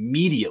implement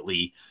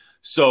immediately.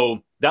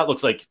 So that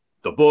looks like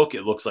the book.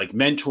 It looks like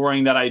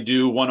mentoring that I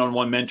do,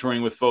 one-on-one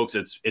mentoring with folks.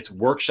 It's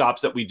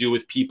workshops that we do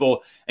with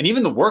people. And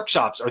even the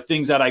workshops are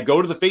things that I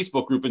go to the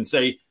Facebook group and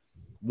say,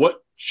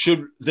 what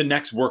should the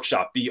next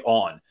workshop be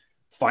on?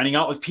 Finding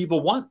out what people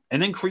want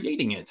and then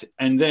creating it.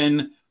 And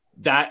then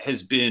that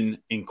has been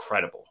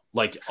incredible,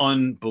 like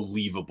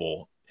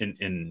unbelievable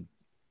in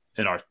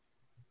our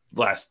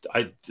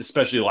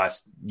especially the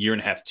last year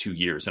and a half, 2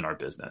 years in our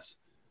business.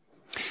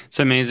 It's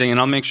amazing. And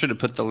I'll make sure to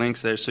put the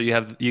links there. So you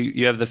have the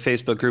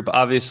Facebook group.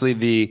 Obviously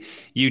the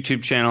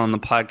YouTube channel and the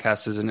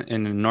podcast is an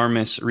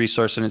enormous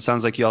resource. And it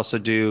sounds like you also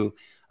do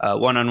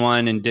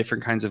one-on-one and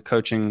different kinds of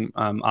coaching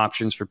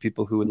options for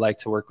people who would like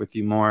to work with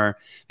you more.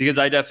 Because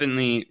I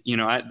definitely,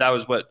 that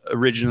was what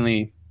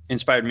originally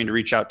inspired me to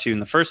reach out to you in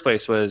the first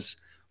place, was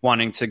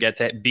wanting to get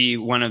to be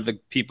one of the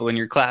people in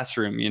your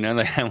classroom,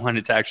 like I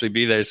wanted to actually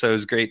be there. So it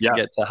was great to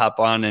get to hop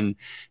on and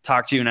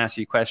talk to you and ask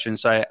you questions.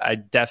 So I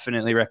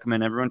definitely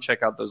recommend everyone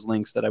check out those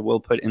links that I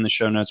will put in the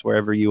show notes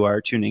wherever you are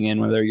tuning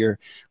in, whether you're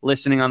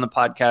listening on the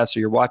podcast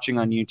or you're watching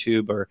on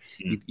YouTube or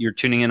you're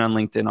tuning in on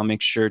LinkedIn. I'll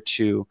make sure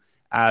to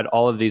add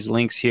all of these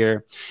links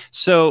here.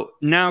 So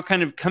now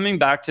kind of coming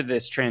back to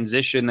this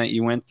transition that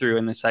you went through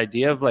and this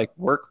idea of like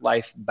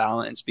work-life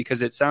balance,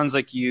 because it sounds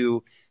like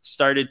you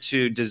started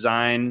to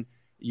design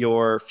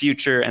your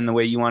future and the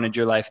way you wanted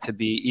your life to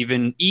be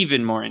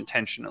even more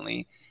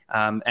intentionally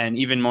and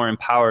even more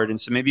empowered. And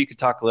so maybe you could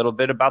talk a little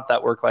bit about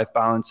that work-life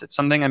balance. It's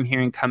something I'm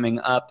hearing coming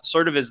up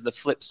sort of as the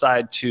flip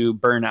side to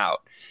burnout.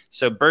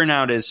 So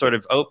burnout is sort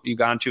of, you've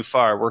gone too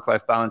far.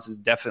 Work-life balance is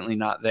definitely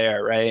not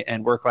there, right?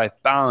 And work-life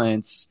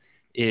balance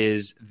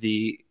is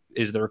the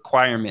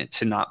requirement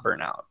to not burn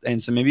out.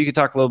 And so maybe you could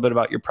talk a little bit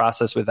about your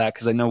process with that,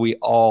 because I know we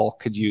all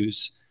could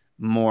use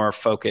more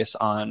focus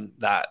on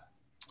that.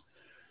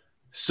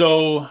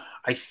 So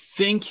I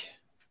think,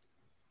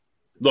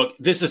 look,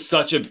 this is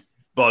such a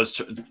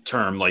buzz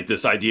term, like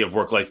this idea of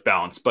work-life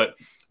balance. But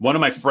one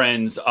of my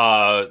friends,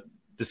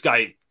 this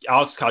guy,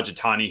 Alex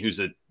Kajitani, who's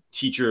a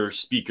teacher,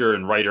 speaker,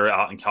 and writer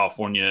out in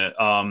California,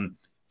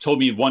 told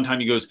me one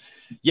time, he goes,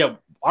 yeah,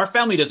 our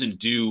family doesn't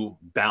do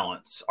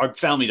balance. Our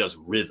family does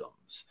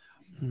rhythms.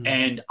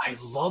 And I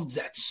loved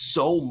that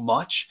so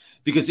much,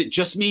 because it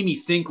just made me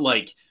think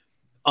like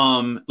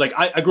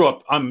I grew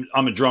up, I'm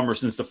a drummer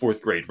since the 4th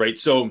grade, right?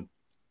 So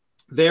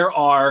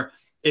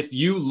if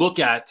you look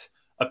at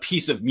a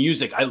piece of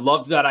music, I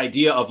loved that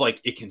idea of like,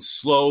 it can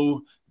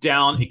slow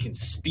down, it can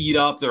speed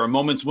up. There are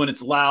moments when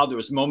it's loud.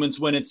 There's moments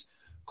when it's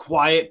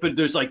quiet, but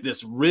there's like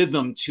this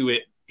rhythm to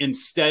it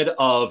instead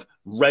of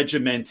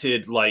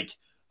regimented, like,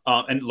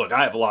 and look,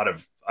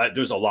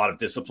 there's a lot of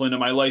discipline in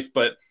my life,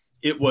 but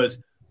it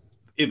was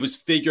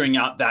figuring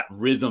out that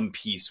rhythm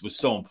piece was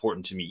so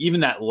important to me,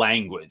 even that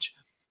language.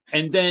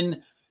 And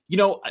then,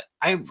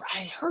 I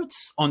heard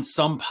on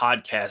some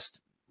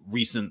podcast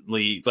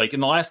recently, like in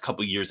the last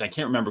couple of years, I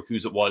can't remember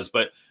whose it was,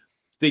 but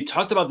they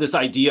talked about this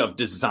idea of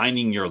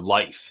designing your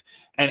life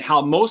and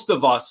how most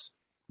of us,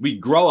 we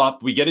grow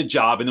up, we get a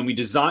job, and then we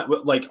design,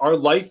 like our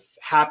life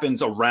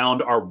happens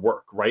around our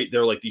work, right?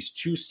 They're like these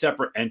two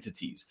separate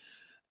entities.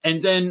 And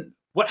then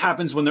what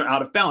happens when they're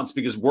out of balance?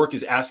 Because work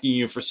is asking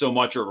you for so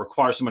much, or it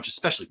requires so much,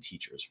 especially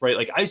teachers, right?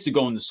 Like I used to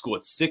go into school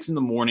at 6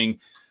 a.m.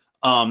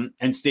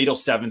 And stay till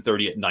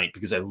 7:30 at night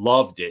because I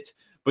loved it.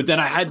 But then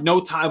I had no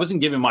time. I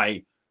wasn't giving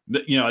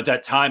at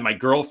that time, my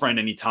girlfriend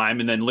any time.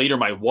 And then later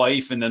my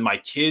wife and then my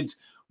kids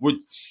would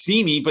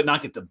see me, but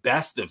not get the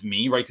best of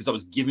me, right? Because I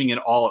was giving it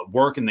all at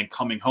work and then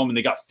coming home and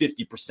they got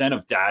 50%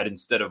 of dad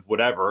instead of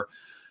whatever.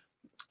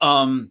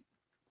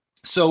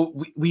 So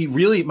we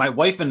really, my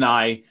wife and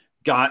I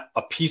got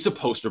a piece of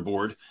poster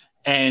board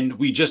and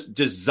we just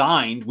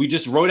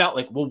wrote out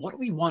like, well, what do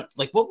we want?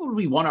 Like, what would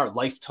we want our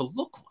life to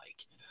look like?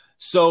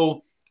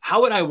 So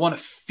how would I want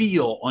to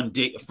feel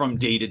from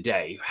day to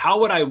day? How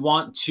would I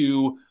want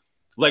to,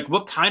 like,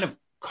 what kind of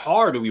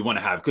car do we want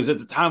to have? Because at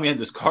the time we had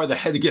this car that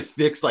had to get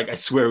fixed. Like, I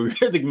swear, we were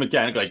at the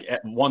mechanic like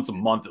once a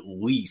month at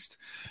least,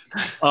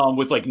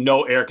 with like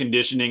no air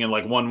conditioning and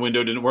like one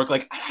window didn't work.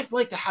 Like, I'd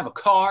like to have a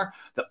car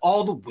that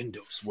all the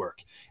windows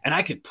work and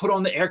I could put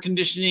on the air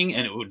conditioning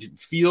and it would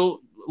feel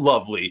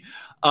lovely.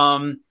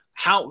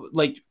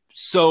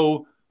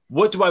 So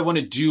what do I want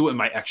to do in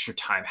my extra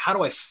time? How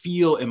do I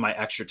feel in my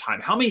extra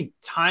time? How many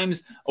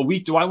times a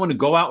week do I want to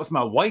go out with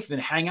my wife and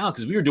hang out?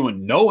 Because we were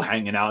doing no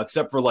hanging out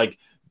except for like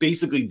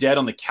basically dead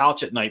on the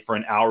couch at night for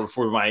an hour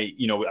before I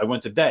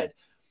went to bed.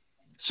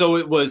 So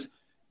it was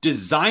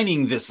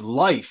designing this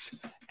life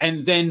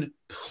and then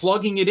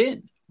plugging it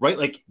in, right?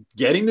 Like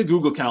getting the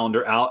Google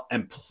Calendar out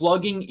and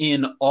plugging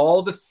in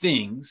all the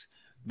things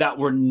that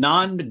were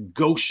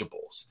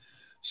non-negotiables.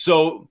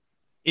 So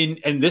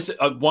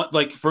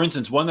for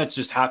instance, one that's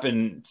just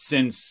happened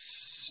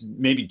since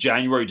maybe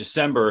January,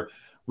 December,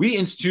 we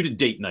instituted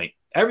date night.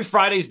 Every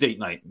Friday's date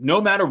night,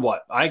 no matter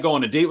what. I go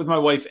on a date with my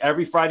wife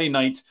every Friday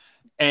night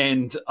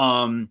and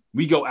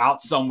we go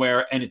out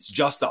somewhere and it's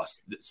just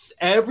us.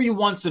 Every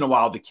once in a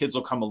while, the kids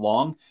will come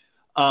along.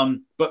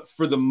 But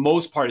for the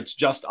most part, it's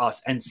just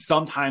us. And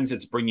sometimes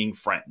it's bringing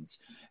friends.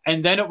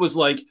 And then it was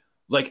like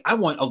I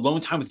want alone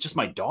time with just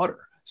my daughter.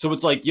 So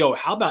it's like, yo,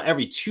 how about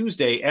every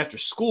Tuesday after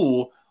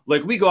school,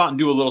 like we go out and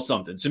do a little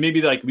something. So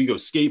maybe like we go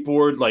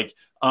skateboard. Like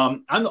I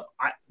don't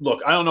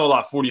know a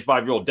lot of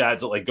 45-year-old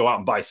dads that like go out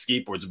and buy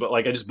skateboards, but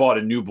like I just bought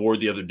a new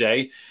board the other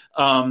day.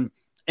 And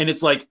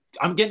it's like,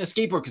 I'm getting a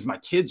skateboard because my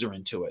kids are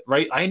into it,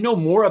 right? I know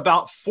more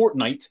about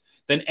Fortnite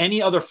than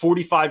any other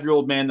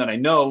 45-year-old man that I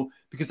know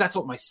because that's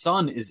what my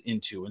son is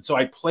into. And so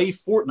I play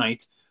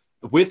Fortnite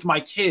with my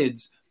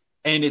kids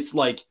and it's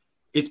like,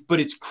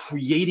 it's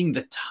creating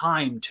the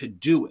time to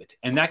do it.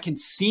 And that can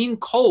seem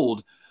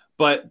cold,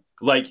 but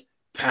like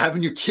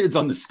having your kids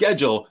on the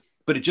schedule,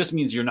 but it just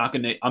means I'm not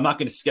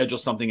going to schedule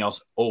something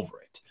else over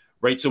it.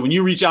 Right. So when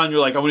you reach out and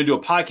you're like, I want to do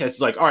a podcast,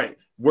 it's like, all right,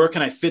 where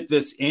can I fit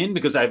this in?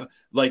 Because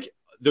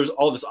there's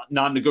all this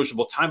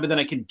non-negotiable time, but then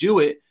I can do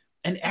it.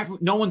 And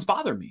no one's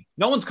bothered me.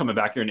 No one's coming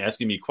back here and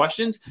asking me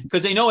questions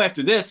because they know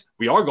after this,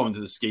 we are going to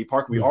the skate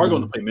park. We are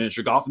going to play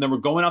miniature golf, and then we're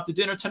going out to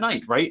dinner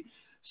tonight. Right.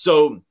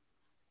 So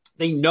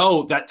they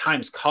know that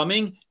time's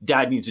coming.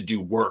 Dad needs to do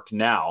work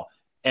now.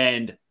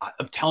 And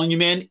I'm telling you,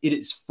 man, it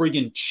has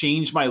friggin'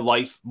 changed my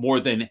life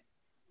more than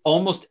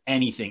almost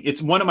anything.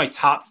 It's one of my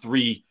top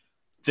 3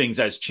 things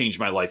that has changed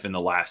my life in the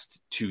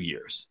last 2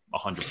 years,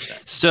 100%.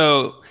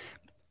 So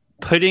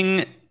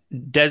putting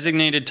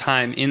designated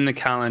time in the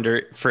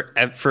calendar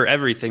for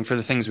everything, for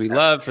the things we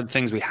love, for the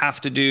things we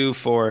have to do,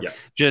 for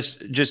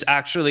just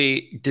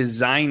actually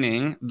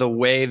designing the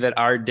way that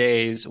our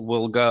days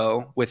will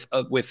go with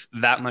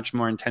that much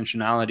more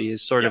intentionality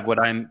is sort of what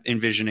I'm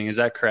envisioning. Is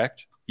that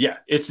correct? Yeah.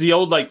 It's the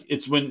old,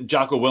 it's when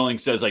Jocko Willink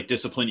says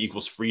discipline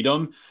equals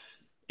freedom.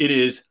 It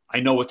is,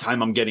 I know what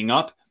time I'm getting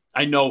up.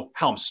 I know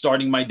how I'm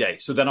starting my day.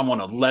 So then I'm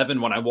on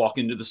 11 when I walk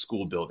into the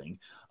school building,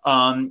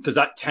 because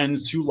that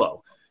 10's too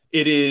low.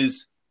 It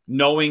is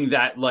knowing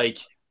that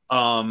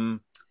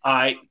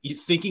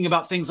thinking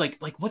about things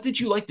like what did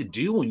you like to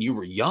do when you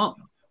were young,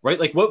 right?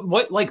 Like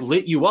what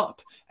lit you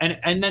up,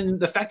 and then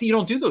the fact that you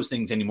don't do those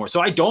things anymore.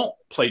 So I don't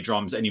play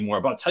drums anymore.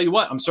 But I'll tell you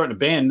what, I'm starting a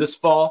band this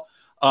fall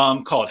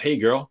called Hey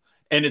Girl,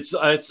 and it's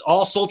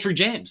all sultry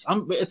jams.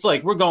 It's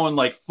we're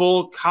going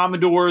full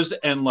Commodores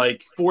and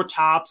 4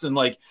 tops and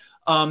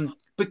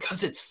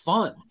because it's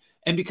fun.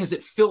 And because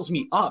it fills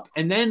me up.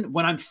 And then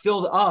when I'm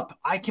filled up,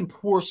 I can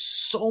pour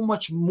so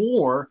much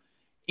more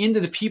into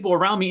the people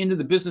around me, into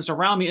the business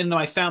around me, into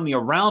my family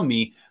around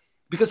me,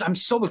 because I'm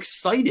so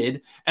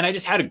excited. And I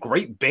just had a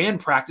great band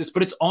practice,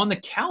 but it's on the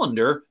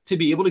calendar to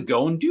be able to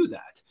go and do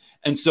that.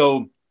 And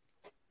so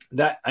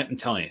that, I'm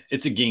telling you,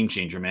 it's a game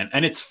changer, man.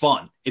 And it's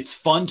fun. It's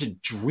fun to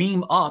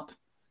dream up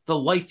the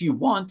life you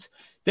want.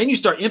 Then you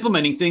start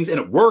implementing things and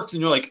it works.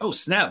 And you're like, oh,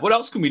 snap. What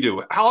else can we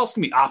do? How else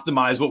can we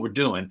optimize what we're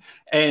doing?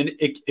 And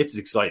it's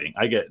exciting.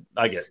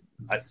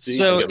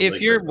 So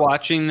if you're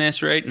watching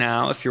this right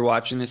now, if you're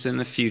watching this in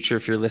the future,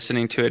 if you're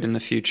listening to it in the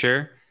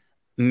future,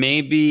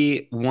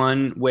 maybe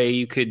one way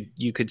you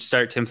could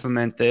start to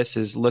implement this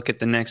is look at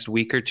the next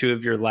week or 2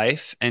 of your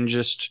life and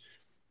just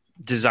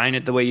design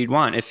it the way you'd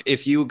want.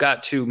 If you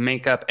got to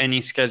make up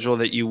any schedule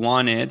that you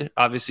wanted,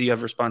 obviously you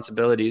have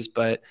responsibilities,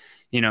 but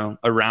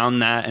around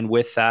that and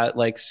with that,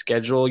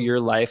 schedule your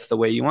life the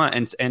way you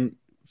want. And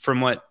from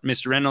what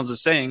Mr. Reynolds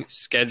is saying,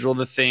 schedule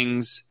the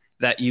things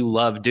that you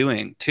love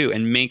doing too,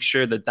 and make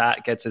sure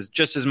that gets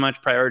just as much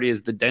priority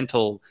as the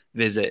dental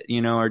visit,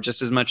 or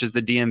just as much as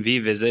the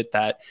DMV visit,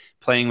 that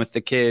playing with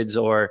the kids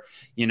or,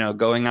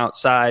 going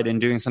outside and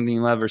doing something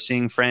you love or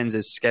seeing friends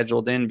is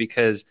scheduled in.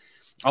 Because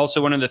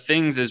also one of the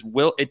things is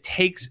it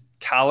takes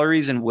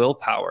calories and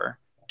willpower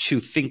to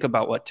think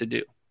about what to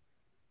do.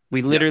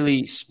 We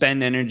literally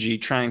spend energy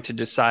trying to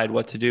decide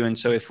what to do. And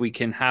so if we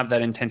can have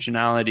that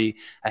intentionality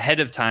ahead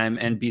of time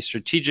and be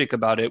strategic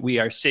about it, we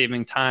are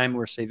saving time,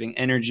 we're saving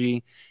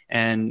energy,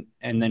 and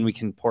then we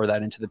can pour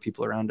that into the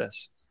people around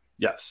us.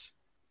 Yes.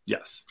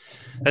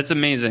 That's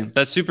amazing.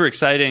 That's super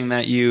exciting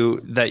that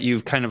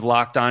you've kind of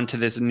locked on to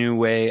this new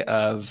way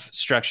of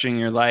structuring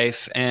your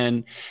life.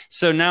 And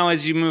so now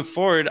as you move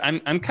forward,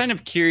 I'm kind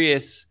of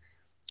curious,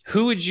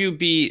 who would you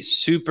be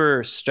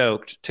super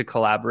stoked to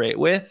collaborate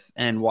with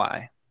and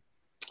why?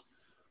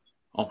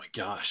 Oh my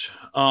gosh.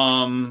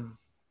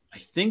 I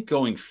think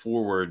going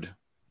forward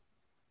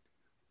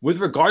with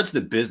regards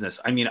to business,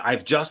 I mean,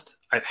 I've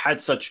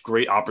had such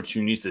great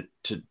opportunities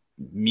to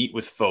meet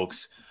with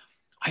folks.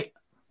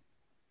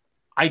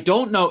 I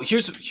don't know.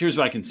 Here's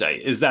what I can say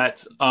is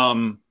that,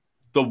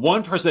 the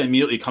one person that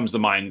immediately comes to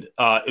mind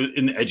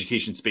in the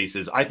education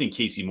spaces, I think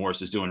Casey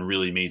Morris is doing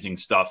really amazing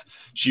stuff.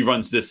 She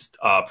runs this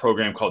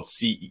program called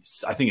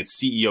I think it's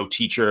CEO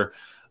Teacher.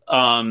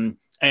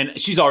 And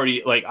she's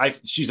already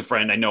she's a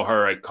friend. I know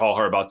her. I call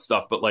her about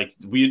stuff, but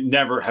we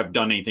never have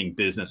done anything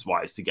business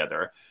wise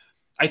together.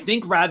 I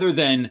think rather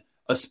than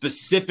a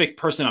specific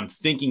person I'm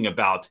thinking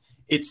about,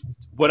 it's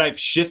what I've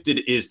shifted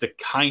is the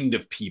kind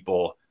of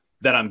people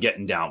that I'm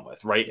getting down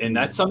with. Right. And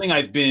that's something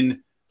I've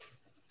been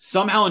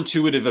somehow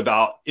intuitive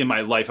about in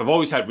my life. I've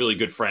always had really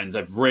good friends.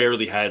 I've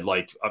rarely had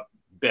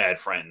bad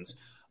friends.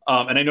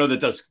 And I know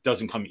that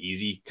doesn't come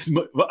easy because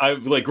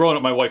growing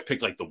up, my wife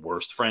picked the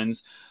worst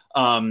friends.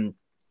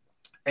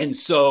 And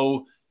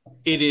so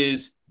it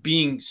is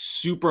being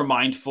super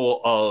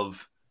mindful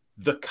of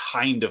the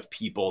kind of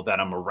people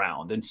that I'm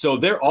around. And so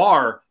there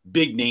are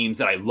big names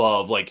that I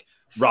love, like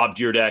Rob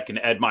Dyrdek and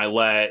Ed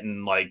Milet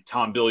and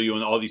Tom Bilyeu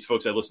and all these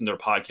folks. I listen to their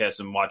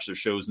podcasts and watch their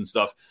shows and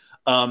stuff.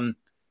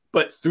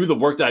 But through the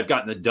work that I've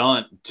gotten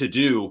done to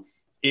do,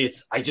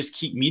 I just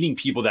keep meeting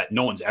people that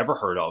no one's ever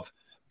heard of,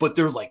 but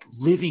they're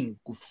living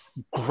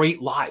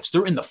great lives.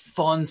 They're in the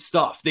fun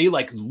stuff. They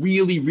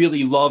really,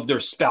 really love their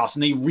spouse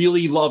and they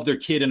really love their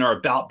kid and are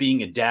about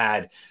being a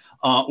dad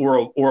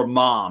or a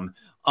mom.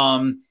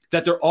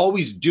 that they're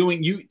always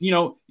doing.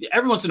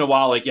 Every once in a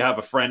while, like you have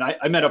a friend.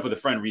 I met up with a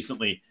friend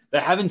recently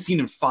that I haven't seen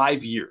in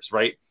 5 years,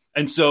 right?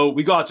 And so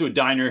we go out to a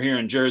diner here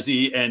in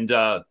Jersey, and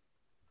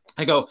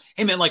I go,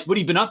 "Hey man, like, what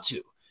have you been up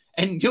to?"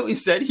 And you know what he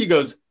said? He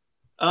goes,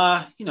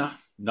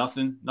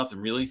 nothing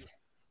really."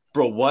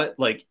 Bro, what?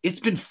 Like,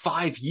 it's been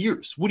 5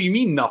 years. What do you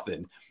mean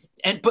nothing?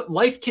 But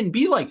life can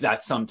be like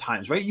that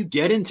sometimes, right? You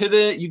get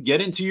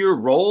into your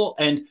role,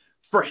 and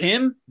for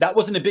him, that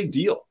wasn't a big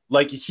deal.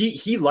 Like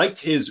he liked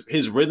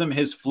his rhythm,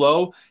 his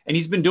flow, and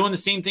he's been doing the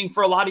same thing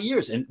for a lot of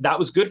years, and that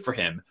was good for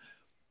him.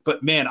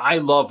 But man, I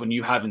love when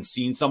you haven't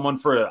seen someone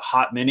for a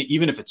hot minute,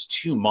 even if it's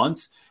 2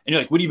 months, and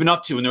you're like, "What have you been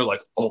up to?" And they're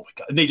like, "Oh my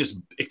God." And they just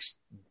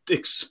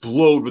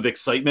explode with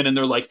excitement. And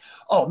they're like,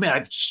 "Oh man,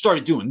 I've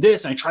started doing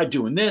this, and I tried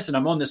doing this, and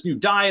I'm on this new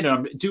diet, and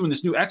I'm doing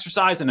this new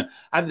exercise, and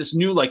I have this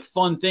new like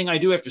fun thing I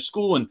do after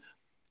school." And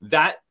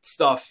that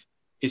stuff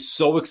is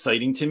so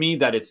exciting to me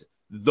that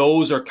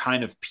those are the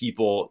kind of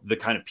people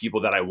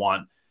that I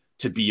want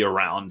to be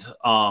around.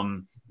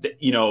 I'm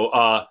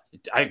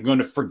going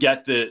to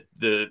forget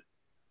the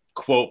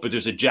quote, but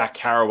there's a Jack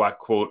Kerouac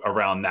quote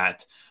around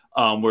that,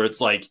 where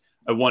it's like,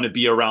 I want to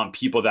be around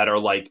people that are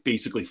like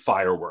basically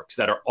fireworks,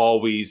 that are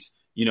always,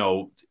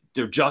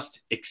 they're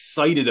just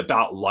excited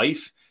about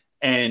life.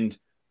 And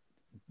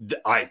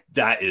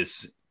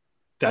that's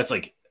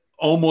like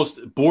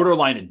almost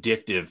borderline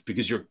addictive,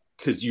 because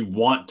you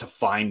want to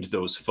find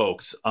those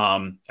folks.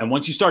 And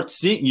once you start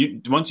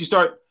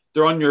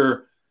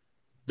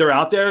they're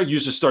out there, you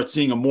just start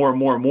seeing them more and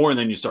more and more, and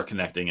then you start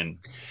connecting. And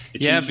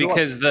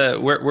because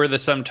we're the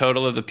sum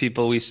total of the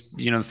people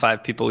the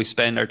 5 people we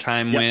spend our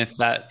time with.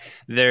 That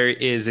there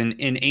is in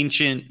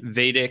ancient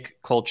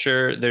Vedic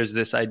culture, there's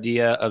this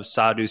idea of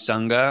sadhu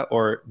sangha,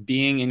 or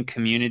being in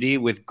community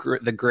with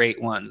the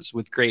great ones,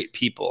 with great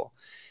people,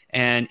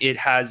 and it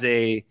has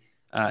a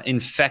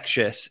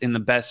infectious, in the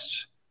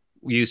best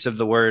use of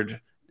the word,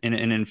 an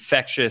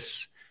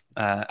infectious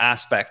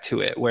aspect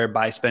to it,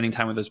 whereby spending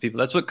time with those people,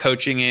 that's what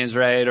coaching is,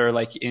 right? Or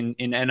like in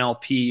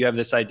NLP, you have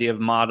this idea of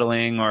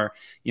modeling, or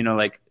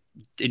like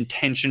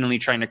intentionally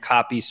trying to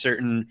copy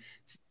certain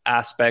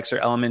aspects or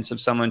elements of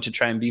someone to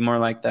try and be more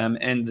like them.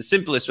 And the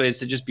simplest way is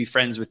to just be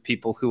friends with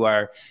people who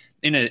are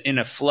in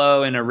a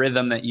flow, in a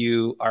rhythm that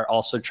you are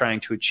also trying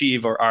to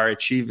achieve or are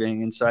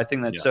achieving. And so I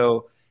think that's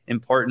so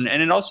important.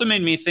 And it also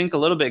made me think a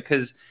little bit,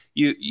 because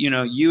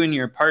you and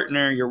your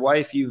partner, your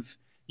wife, you've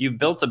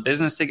built a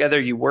business together,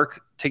 you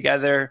work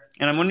together.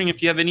 And I'm wondering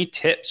if you have any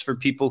tips for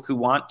people who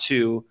want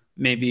to,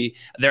 maybe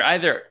they're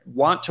either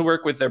want to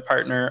work with their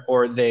partner,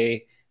 or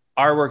they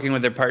are working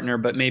with their partner,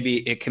 but maybe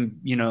it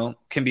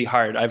can be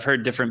hard. I've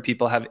heard different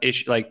people have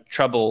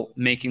trouble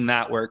making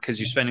that work because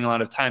you're spending a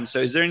lot of time. So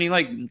is there any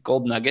like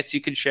gold nuggets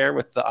you could share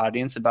with the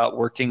audience about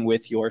working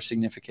with your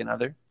significant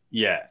other?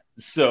 Yeah.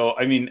 So,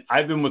 I mean,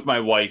 I've been with my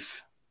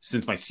wife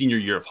since my senior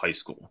year of high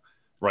school,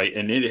 right?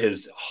 And it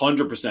has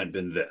 100%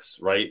 been this,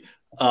 right?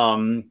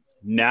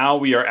 Now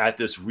we are at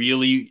this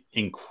really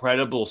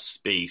incredible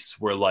space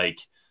where like,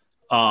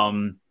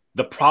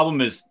 the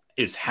problem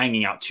is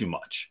hanging out too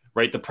much,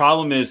 right? The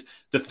problem is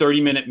the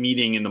 30-minute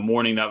meeting in the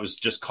morning that was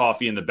just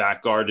coffee in the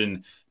back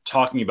garden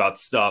talking about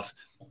stuff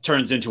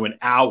turns into an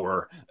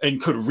hour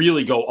and could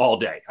really go all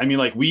day. I mean,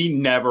 like, we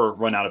never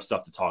run out of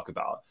stuff to talk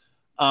about.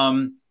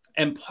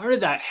 And part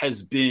of that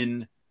has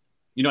been,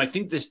 I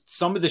think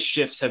some of the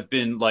shifts have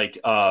been like,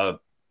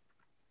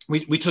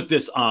 we took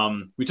this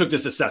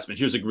assessment.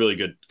 Here's a really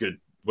good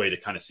way to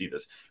kind of see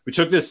this. We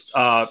took this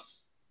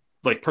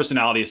like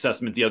personality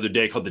assessment the other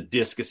day called the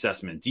DISC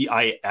assessment,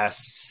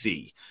 DISC.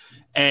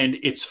 And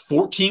it's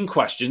 14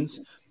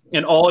 questions.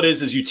 And all it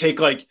is you take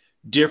like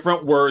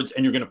different words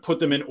and you're going to put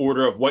them in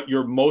order of what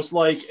you're most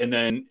like, and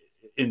then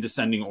in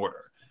descending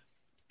order.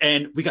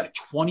 And we got a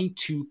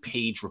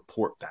 22-page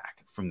report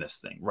back from this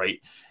thing, right?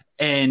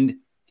 And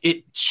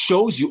it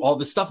shows you all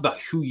this stuff about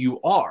who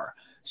you are.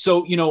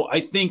 So,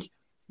 I think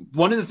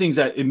one of the things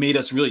that it made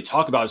us really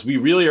talk about is we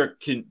really are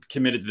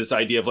committed to this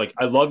idea of like,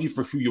 I love you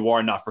for who you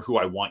are, not for who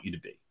I want you to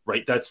be.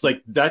 Right. That's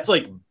like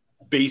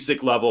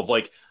basic level of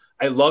like,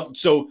 I love.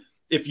 So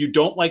if you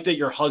don't like that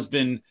your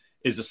husband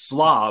is a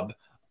slob,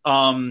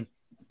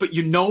 but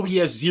he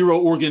has zero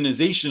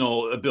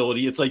organizational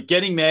ability, it's like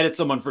getting mad at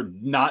someone for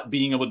not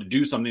being able to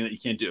do something that you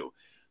can't do.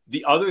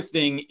 The other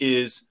thing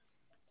is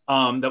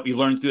that we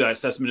learned through that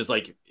assessment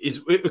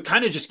is it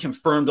kind of just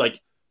confirmed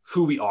like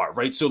who we are.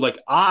 Right. So like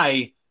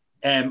I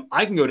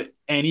can go to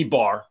any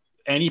bar,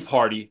 any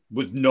party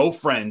with no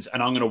friends,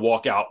 and I'm going to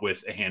walk out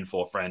with a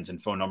handful of friends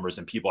and phone numbers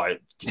and people I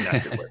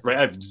connected with.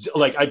 Right.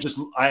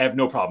 I have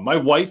no problem. My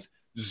wife,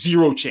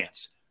 zero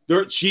chance.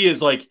 She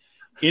is like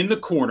in the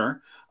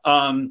corner,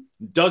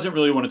 doesn't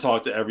really want to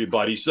talk to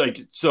everybody.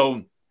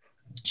 So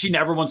she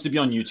never wants to be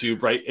on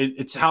YouTube. Right.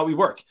 It's how we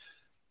work.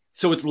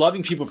 So it's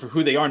loving people for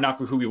who they are, not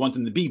for who we want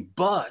them to be.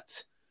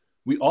 But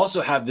we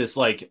also have this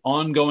like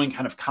ongoing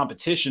kind of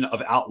competition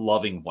of out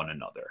loving one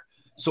another.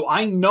 So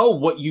I know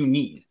what you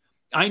need.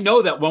 I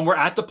know that when we're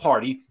at the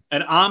party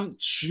and I'm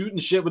shooting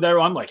shit with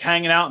everyone, I'm like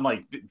hanging out and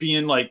like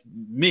being like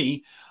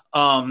me.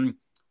 And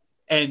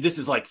and this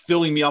is like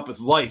filling me up with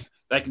life.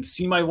 I can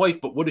see my wife,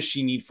 but what does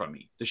she need from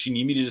me? Does she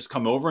need me to just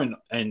come over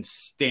and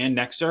stand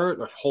next to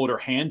her or hold her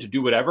hand to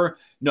do whatever?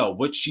 No,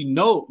 what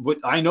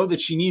I know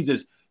that she needs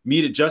is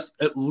me to just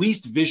at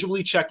least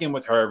visually check in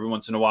with her every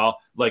once in a while.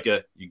 Like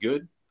you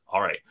good?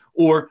 All right.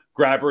 Or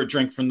grab her a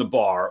drink from the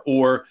bar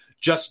or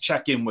just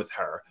check in with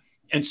her.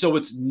 And so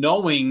it's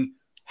knowing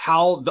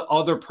how the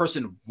other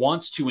person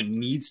wants to and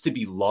needs to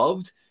be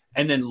loved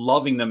and then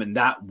loving them in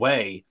that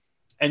way.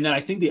 And then I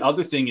think the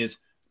other thing is,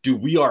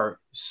 we are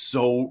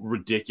so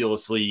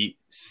ridiculously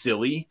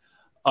silly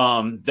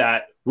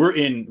that we're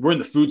in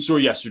the food store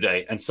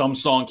yesterday and some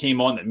song came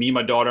on that me,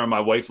 my daughter, and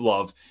my wife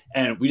love.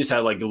 And we just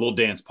had like a little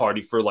dance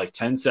party for like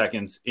 10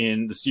 seconds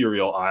in the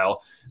cereal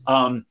aisle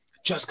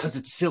just because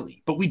it's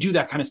silly. But we do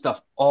that kind of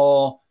stuff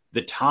all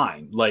the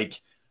time.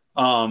 Like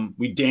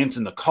we dance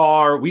in the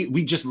car.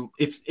 We just,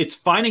 it's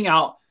finding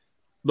out,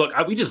 look,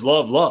 we just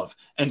love.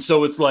 And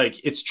so it's like,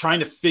 it's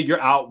trying to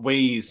figure out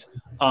ways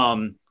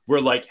we're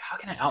like, how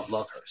can I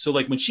outlove her? So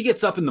like when she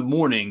gets up in the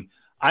morning,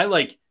 I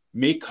like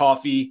make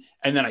coffee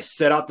and then I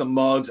set out the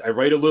mugs. I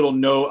write a little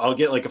note. I'll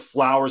get like a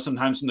flower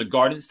sometimes from the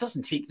garden.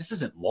 This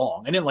isn't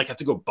long. I didn't like have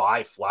to go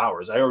buy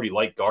flowers. I already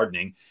like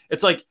gardening.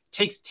 It's like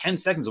takes 10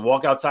 seconds to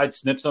walk outside,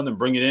 snip something,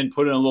 bring it in,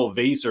 put it in a little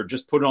vase or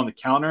just put it on the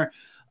counter.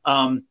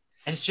 And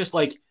it's just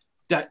like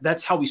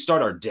that's how we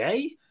start our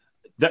day.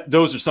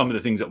 Those are some of the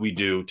things that we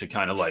do to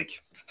kind of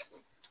like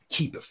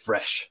keep it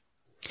fresh.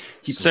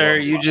 Sir,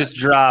 you just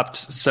dropped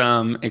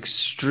some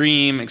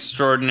extreme,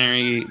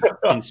 extraordinary,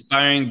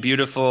 inspiring,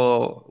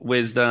 beautiful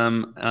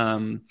wisdom.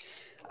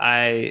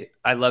 I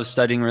love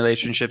studying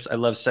relationships. I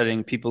love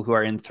studying people who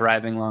are in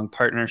thriving long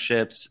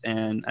partnerships.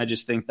 And I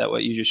just think that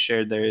what you just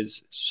shared there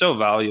is so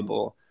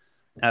valuable.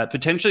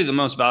 Potentially the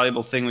most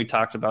valuable thing we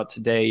talked about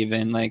today,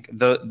 even like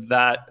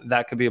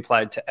that could be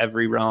applied to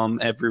every realm,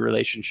 every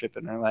relationship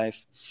in our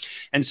life.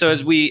 And so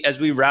as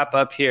we wrap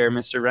up here,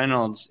 Mr.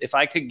 Reynolds, if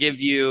I could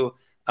give you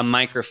a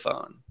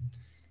microphone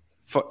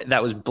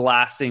that was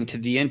blasting to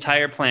the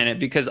entire planet,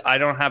 because I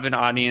don't have an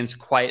audience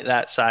quite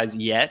that size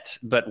yet,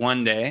 but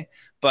one day.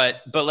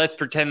 But let's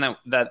pretend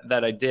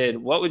that I did.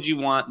 What would you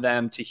want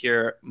them to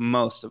hear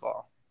most of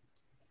all?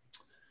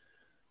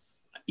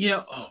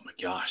 Oh my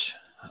gosh.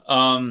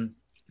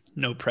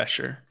 No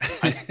pressure.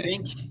 I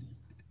think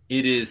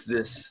it is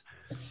this.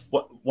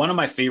 One of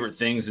my favorite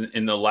things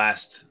in the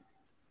last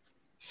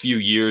few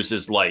years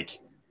is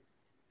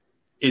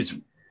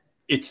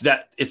it's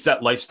that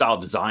lifestyle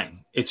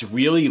design. It's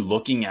really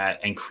looking at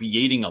and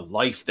creating a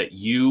life that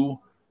you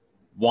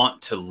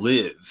want to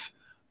live.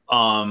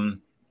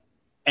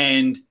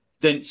 And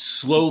then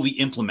slowly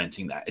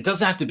implementing that. It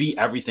doesn't have to be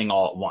everything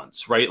all at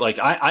once, right? Like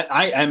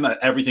I am a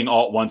everything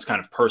all at once kind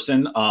of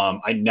person.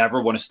 I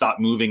never want to stop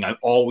moving. I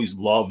always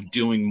love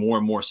doing more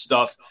and more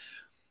stuff.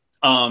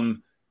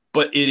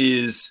 But it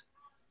is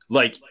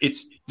like,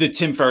 it's the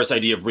Tim Ferriss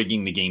idea of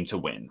rigging the game to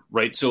win,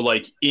 right? So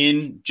like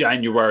in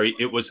January,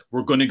 it was,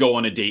 we're going to go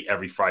on a date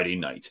every Friday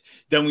night.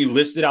 Then we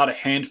listed out a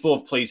handful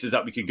of places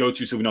that we could go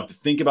to so we don't have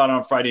to think about it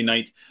on Friday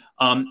night.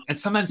 And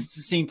sometimes it's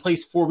the same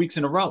place 4 weeks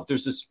in a row.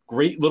 There's this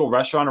great little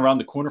restaurant around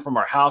the corner from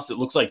our house. It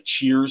looks like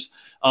Cheers.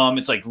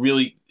 It's like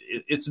really,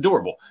 it's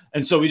adorable.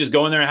 And so we just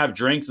go in there and have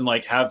drinks and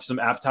like have some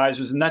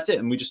appetizers and that's it.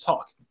 And we just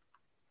talk.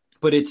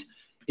 But it's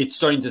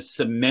starting to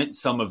cement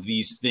some of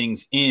these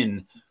things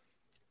in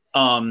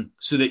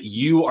so that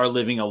you are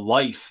living a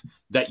life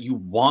that you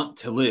want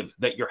to live,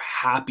 that you're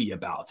happy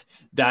about,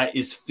 that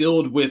is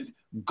filled with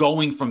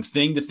going from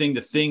thing to thing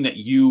to thing that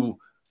you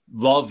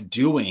love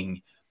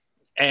doing.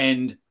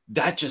 And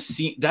that just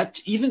seems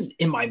that even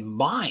in my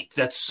mind,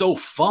 that's so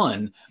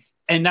fun.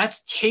 And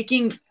that's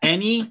taking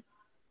anything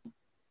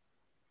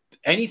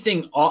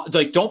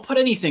like, don't put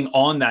anything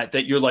on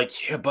that you're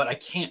like, yeah,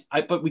 but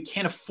but we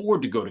can't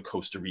afford to go to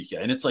Costa Rica.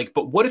 And it's like,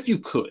 but what if you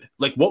could?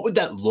 Like, what would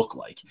that look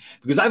like?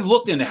 Because I've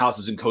looked into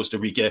houses in Costa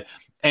Rica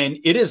and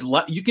it is,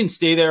 you can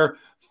stay there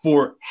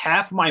for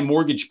half my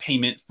mortgage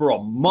payment for a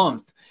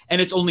month. And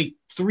it's only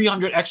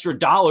 $300 extra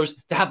to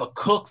have a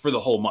cook for the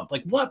whole month.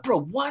 Like, what, bro?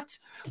 What?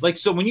 Like,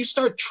 so when you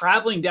start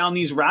traveling down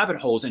these rabbit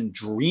holes and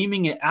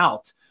dreaming it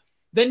out,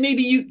 then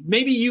maybe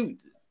you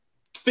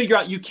figure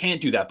out you can't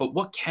do that. But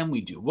what can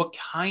we do? What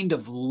kind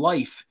of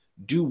life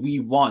do we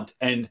want?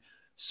 And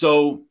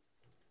so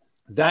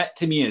that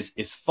to me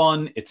is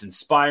fun. It's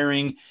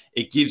inspiring.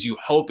 It gives you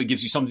hope. It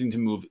gives you something to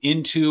move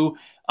into.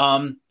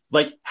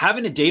 Like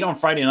having a date on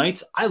Friday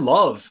nights, I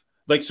love.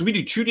 Like, so we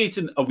do 2 dates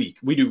in a week.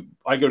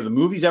 I go to the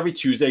movies every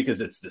Tuesday because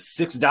it's the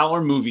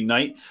 $6 movie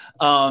night.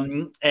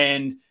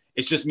 And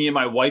it's just me and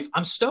my wife.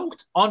 I'm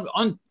stoked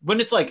on when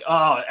it's like,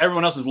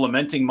 everyone else is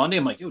lamenting Monday.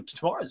 I'm like, yo,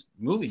 tomorrow's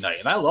movie night.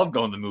 And I love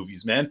going to the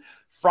movies, man.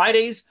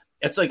 Fridays,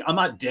 it's like, I'm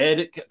not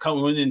dead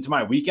coming into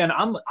my weekend.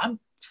 I'm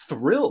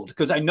thrilled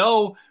because I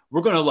know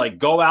we're going to like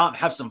go out and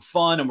have some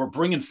fun and we're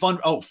bringing fun.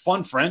 Oh,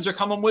 fun friends are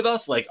coming with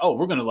us. Like, oh,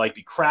 we're going to like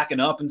be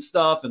cracking up and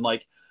stuff. And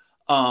like,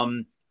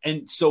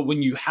 and so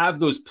when you have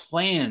those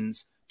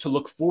plans to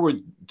look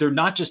forward, they're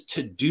not just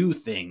to do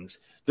things.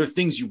 They're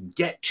things you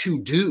get to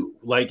do.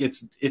 Like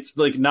it's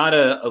like not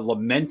a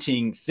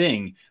lamenting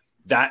thing.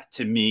 that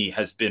to me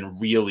has been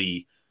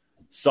really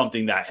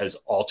something that has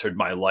altered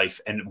my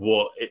life, and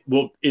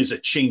is a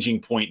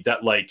changing point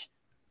that like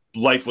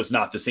life was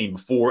not the same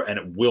before, and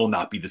it will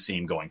not be the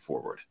same going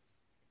forward.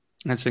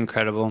 That's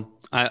incredible.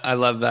 I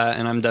love that.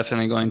 And I'm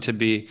definitely going to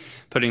be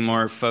putting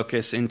more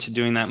focus into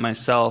doing that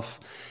myself.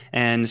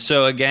 And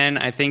so again,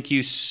 I thank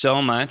you so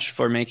much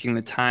for making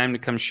the time to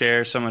come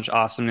share so much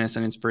awesomeness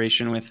and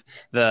inspiration with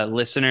the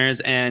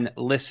listeners and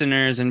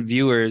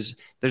viewers.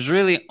 There's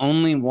really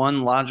only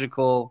one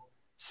logical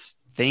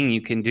thing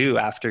you can do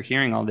after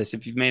hearing all this.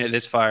 If you've made it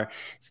this far,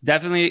 it's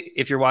definitely,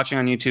 if you're watching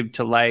on YouTube,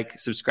 to like,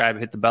 subscribe,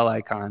 hit the bell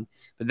icon.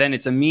 But then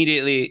it's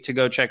immediately to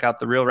go check out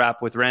The Real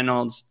Rap with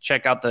Reynolds,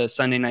 check out the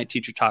Sunday Night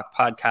Teacher Talk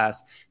podcast,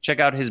 check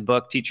out his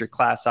book, Teach Your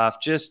Class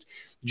Off. Just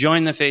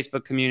join the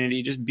Facebook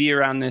community. Just be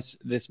around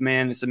this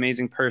man, this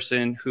amazing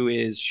person who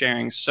is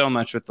sharing so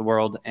much with the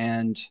world.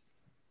 And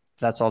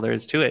that's all there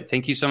is to it.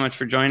 Thank you so much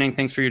for joining.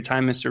 Thanks for your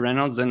time, Mr.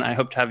 Reynolds. And I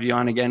hope to have you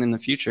on again in the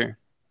future.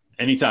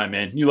 Anytime,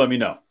 man. You let me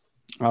know.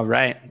 All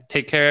right.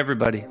 Take care,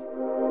 everybody.